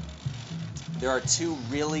that there are two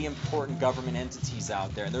really important government entities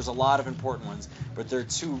out there. And there's a lot of important ones, but there are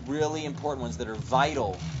two really important ones that are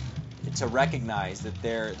vital to recognize that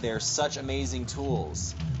they're such amazing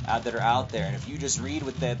tools that are out there. And if you just read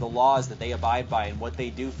what the laws that they abide by and what they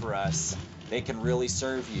do for us, they can really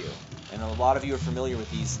serve you. And a lot of you are familiar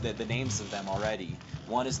with the names of them already.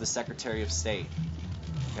 One is the Secretary of State.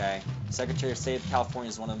 Okay, Secretary of State of California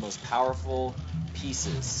is one of the most powerful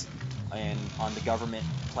pieces on the government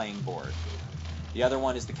playing board. The other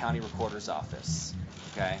one is the County Recorder's Office.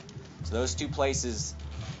 Okay, so those two places,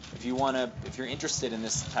 if you're interested in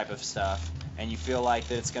this type of stuff and you feel like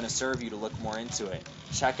that it's going to serve you to look more into it,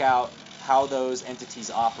 check out how those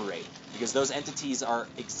entities operate, because those entities are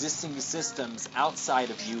existing systems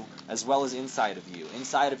outside of you as well as inside of you.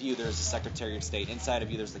 Inside of you there's the Secretary of State. Inside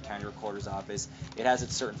of you there's the County Recorder's Office. It has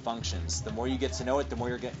its certain functions. The more you get to know it, the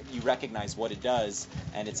more you recognize what it does,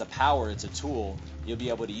 and it's a power, it's a tool. You'll be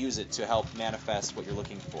able to use it to help manifest what you're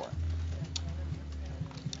looking for.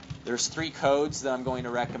 There's 3 codes that I'm going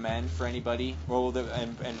to recommend for anybody. Well,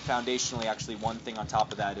 and foundationally, actually, one thing on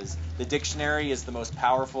top of that is the dictionary is the most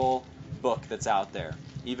powerful book that's out there.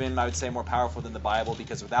 Even, I would say, more powerful than the Bible,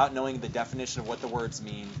 because without knowing the definition of what the words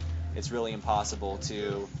mean, it's really impossible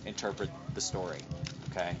to interpret the story.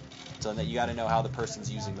 Okay? So that you got to know how the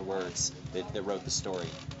person's using the words that wrote the story.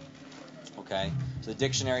 Okay? So the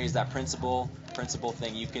dictionary is that principal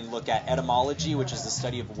thing. You can look at etymology, which is the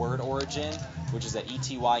study of word origin, which is at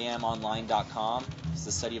etymonline.com. It's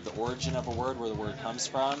the study of the origin of a word, where the word comes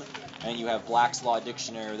from. And you have Black's Law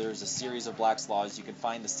Dictionary. There's a series of Black's Laws. You can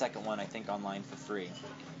find the second one, I think, online for free.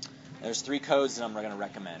 There's 3 codes that I'm going to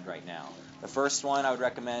recommend right now. The first one I would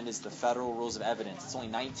recommend is the Federal Rules of Evidence. It's only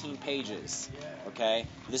 19 pages. Okay?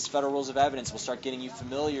 This Federal Rules of Evidence will start getting you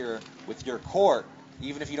familiar with your court,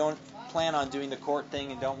 even if you don't plan on doing the court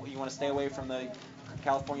thing and you want to stay away from the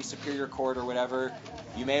California Superior Court or whatever.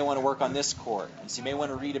 You may want to work on this court. And so you may want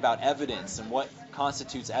to read about evidence and what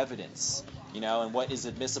constitutes evidence, and what is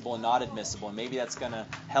admissible and not admissible. And maybe that's going to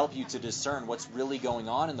help you to discern what's really going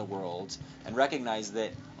on in the world and recognize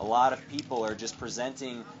that a lot of people are just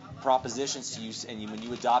presenting propositions to you, and when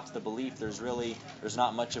you adopt the belief, there's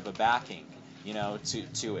not much of a backing,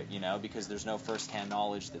 to it, because there's no first-hand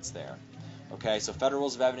knowledge that's there. Okay, so Federal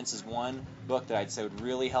Rules of Evidence is one book that I'd say would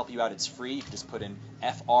really help you out. It's free. You can just put in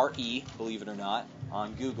FRE, believe it or not,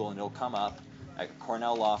 on Google, and it'll come up at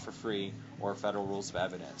Cornell Law for free, or Federal Rules of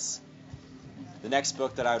Evidence. The next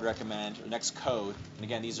book that I would recommend, the next code, and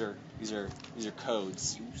again these are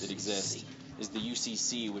codes that exist, is the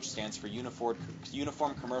UCC, which stands for Uniform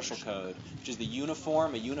Commercial Code, which is a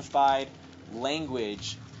unified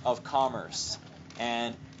language of commerce.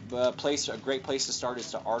 And a great place to start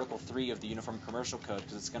is to Article 3 of the Uniform Commercial Code,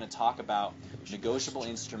 because it's going to talk about negotiable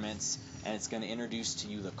instruments, and it's going to introduce to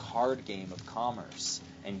you the card game of commerce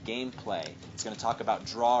and gameplay. It's going to talk about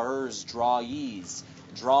drawers, drawees,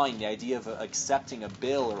 drawing, the idea of accepting a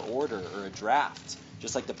bill or order or a draft.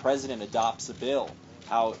 Just like the president adopts a bill,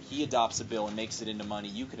 how he adopts a bill and makes it into money,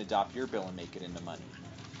 you can adopt your bill and make it into money.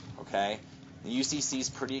 Okay? The UCC is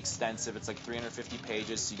pretty extensive. It's like 350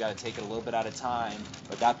 pages, so you got to take it a little bit at a time.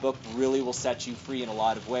 But that book really will set you free in a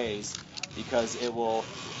lot of ways, because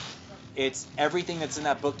it's everything that's in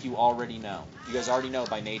that book you already know. You guys already know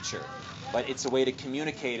by nature. But it's a way to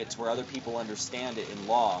communicate it to where other people understand it in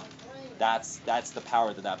law. That's the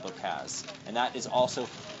power that book has. And that is also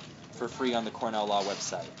for free on the Cornell Law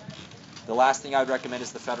website. The last thing I would recommend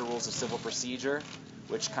is the Federal Rules of Civil Procedure,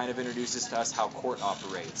 which kind of introduces to us how court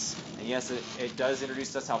operates. And yes, it does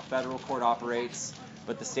introduce to us how federal court operates,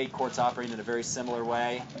 but the state courts operate in a very similar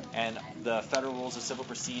way. And the Federal Rules of Civil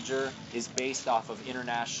Procedure is based off of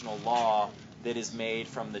international law that is made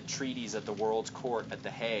from the treaties at the World Court at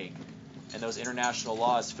The Hague. And those international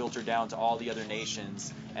laws filter down to all the other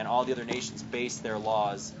nations, and all the other nations base their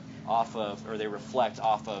laws off of, or they reflect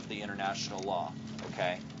off of, the international law.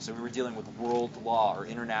 Okay? So we were dealing with world law or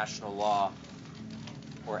international law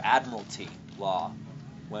or admiralty law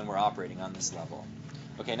when we're operating on this level.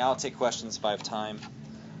 Okay, now I'll take questions if I have time.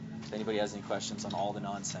 If anybody has any questions on all the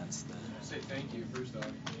nonsense, then Say thank you first off.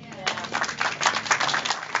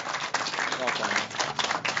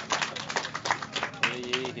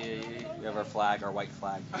 we have our flag, our white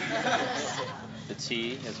flag. The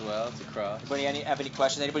T as well. It's a cross. Anybody have any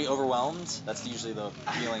questions? Anybody overwhelmed? That's usually the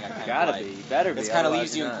feeling I kind Gotta of like. be. Better be. It kind of otherwise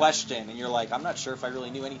leaves you you're in not. question, and you're like, I'm not sure if I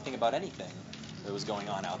really knew anything about anything that was going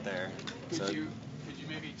on out there. Could you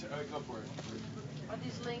maybe go for it? Are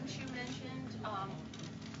these links you mentioned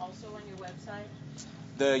also on your website?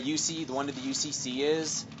 The one that the UCC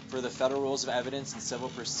is for the Federal Rules of Evidence and Civil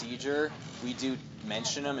Procedure, we do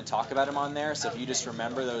mention them and talk about them on there. So if you just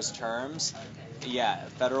remember those terms, yeah,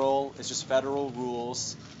 it's just Federal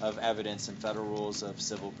Rules of Evidence and Federal Rules of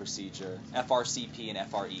Civil Procedure, FRCP and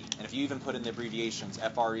FRE. And if you even put in the abbreviations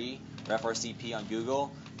FRE or FRCP on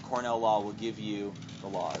Google, Cornell Law will give you the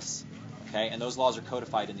laws. Okay, and those laws are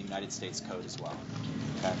codified in the United States Code as well.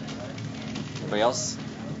 Okay. Anybody else?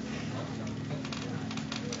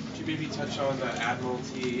 Could you maybe touch on the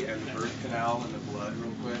admiralty and the birth canal and the blood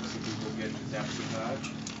real quick so people get into depth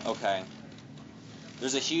of that? Okay.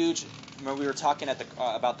 There's a huge. Remember we were talking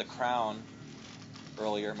about the crown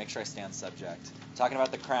earlier. Make sure I stay on subject. Talking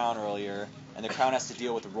about the crown earlier, and the crown has to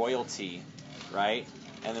deal with royalty, right?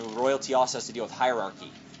 And the royalty also has to deal with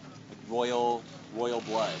hierarchy, like royal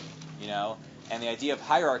blood, you know. And the idea of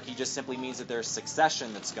hierarchy just simply means that there's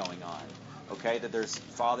succession that's going on. Okay, that there's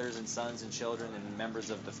fathers and sons and children and members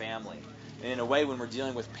of the family. And in a way, when we're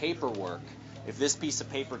dealing with paperwork, if this piece of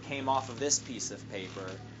paper came off of this piece of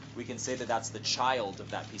paper, we can say that that's the child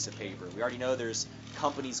of that piece of paper. We already know there's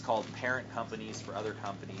companies called parent companies for other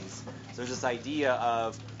companies. So there's this idea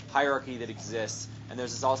of hierarchy that exists, and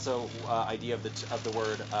there's this also idea of the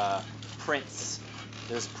word prince.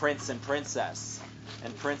 There's prince and princess,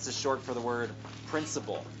 and prince is short for the word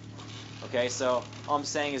principal. Okay, so all I'm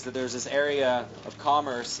saying is that there's this area of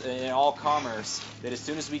commerce, in all commerce, that as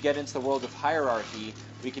soon as we get into the world of hierarchy,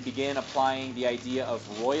 we can begin applying the idea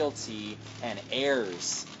of royalty and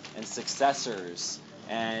heirs and successors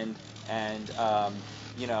and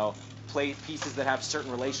play pieces that have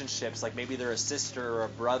certain relationships, like maybe they're a sister or a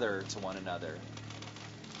brother to one another.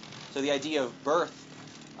 So the idea of birth,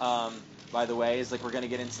 by the way, is like we're going to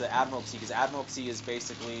get into admiralty, because admiralty is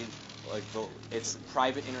basically it's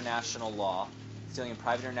private international law. It's dealing in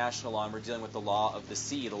private international law, and we're dealing with the law of the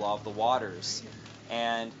sea, the law of the waters.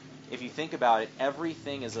 And if you think about it,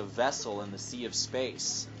 everything is a vessel in the sea of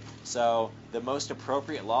space. So the most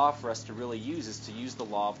appropriate law for us to really use is to use the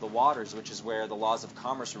law of the waters, which is where the laws of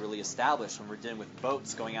commerce are really established when we're dealing with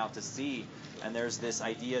boats going out to sea. And there's this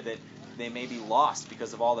idea that they may be lost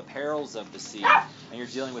because of all the perils of the sea. And you're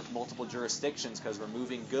dealing with multiple jurisdictions because we're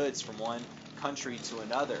moving goods from one country to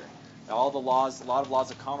another. A lot of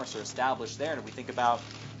laws of commerce are established there. And if we think about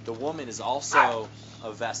the woman is also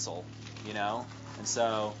a vessel, you know. And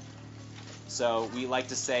so we like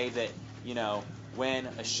to say that, you know, when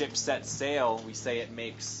a ship sets sail, we say it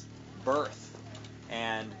makes birth.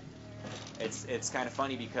 And it's kind of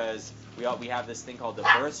funny because we have this thing called the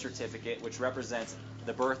birth certificate, which represents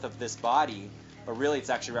the birth of this body, but really it's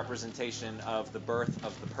actually representation of the birth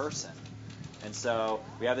of the person. And so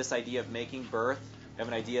we have this idea of making birth. We have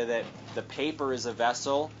an idea that the paper is a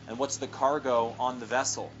vessel, and what's the cargo on the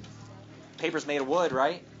vessel? Paper's made of wood,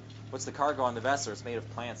 right? what's the cargo on the vessel? It's made of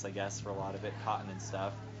plants, I guess, for a lot of it, cotton and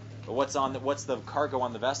stuff. But what's the cargo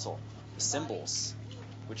on the vessel? The symbols,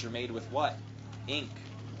 which are made with what? Ink,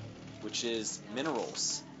 which is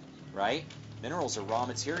minerals, right? Minerals are raw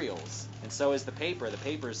materials, and so is the paper. The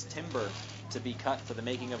paper is timber to be cut for the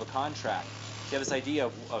making of a contract. So you have this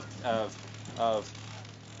idea of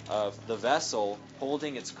the vessel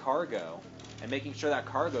holding its cargo and making sure that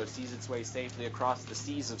cargo sees its way safely across the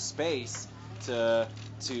seas of space to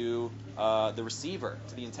the receiver,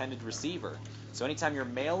 to the intended receiver. So anytime you're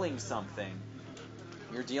mailing something,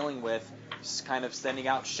 you're dealing with kind of sending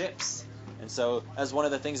out ships. And so that's one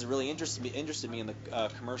of the things that really interested me in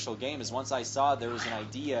the commercial game, is once I saw there was an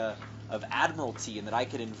idea of admiralty and that I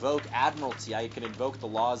could invoke admiralty, I could invoke the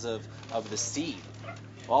laws of the sea.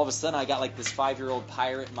 Well, all of a sudden I got like this 5-year-old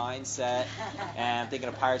pirate mindset, and I'm thinking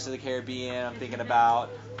of Pirates of the Caribbean, I'm thinking about,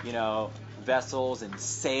 vessels and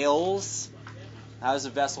sails. How does a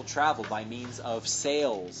vessel travel? By means of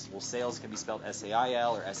sails. Well, sails can be spelled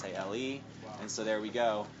S-A-I-L or S-A-L-E, and so there we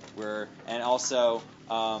go. And also,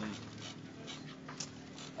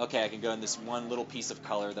 okay, I can go in this one little piece of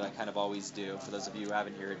color that I kind of always do. For those of you who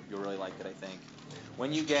haven't heard it, you'll really like it, I think.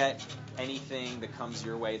 When you get anything that comes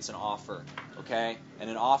your way, it's an offer, okay? And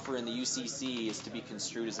an offer in the UCC is to be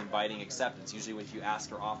construed as inviting acceptance. Usually if you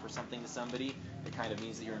ask or offer something to somebody, it kind of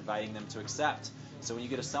means that you're inviting them to accept. So when you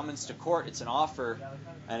get a summons to court, it's an offer,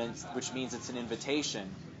 which means it's an invitation.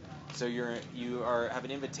 So you have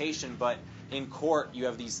an invitation, but in court you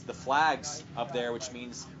have the flags up there, which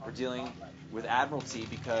means we're dealing with admiralty,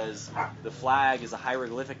 because the flag is a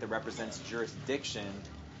hieroglyphic that represents jurisdiction,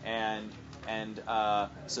 and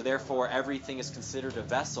so therefore everything is considered a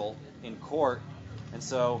vessel in court. And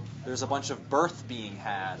so there's a bunch of birth being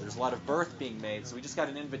had. There's a lot of birth being made. So we just got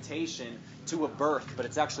an invitation to a birth, but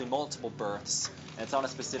it's actually multiple births, and it's on a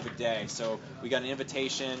specific day. So we got an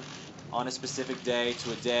invitation on a specific day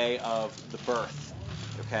to a day of the birth,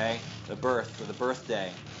 okay? The birth, or the birthday.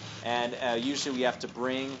 And usually we have to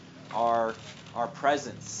bring our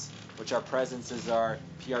presence, which our presence is our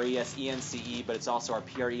P-R-E-S-E-N-C-E, but it's also our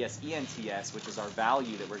P-R-E-S-E-N-T-S, which is our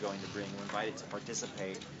value that we're going to bring. We're invited to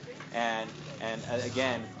participate. And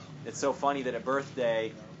again, it's so funny that at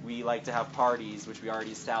birthday we like to have parties, which we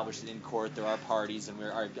already established in court. There are parties, and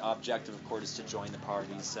our objective of court is to join the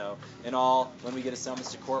parties. So in all, when we get a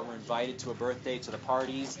summons to court, we're invited to a birthday, to the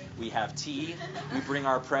parties. We have tea, we bring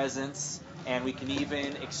our presents, and we can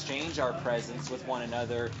even exchange our presents with one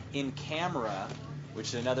another in camera,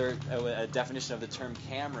 which another definition of the term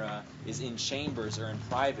camera is in chambers or in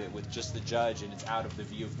private with just the judge, and it's out of the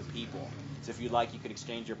view of the people. So if you'd like, you could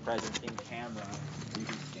exchange your presents in camera. You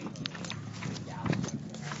can exchange them.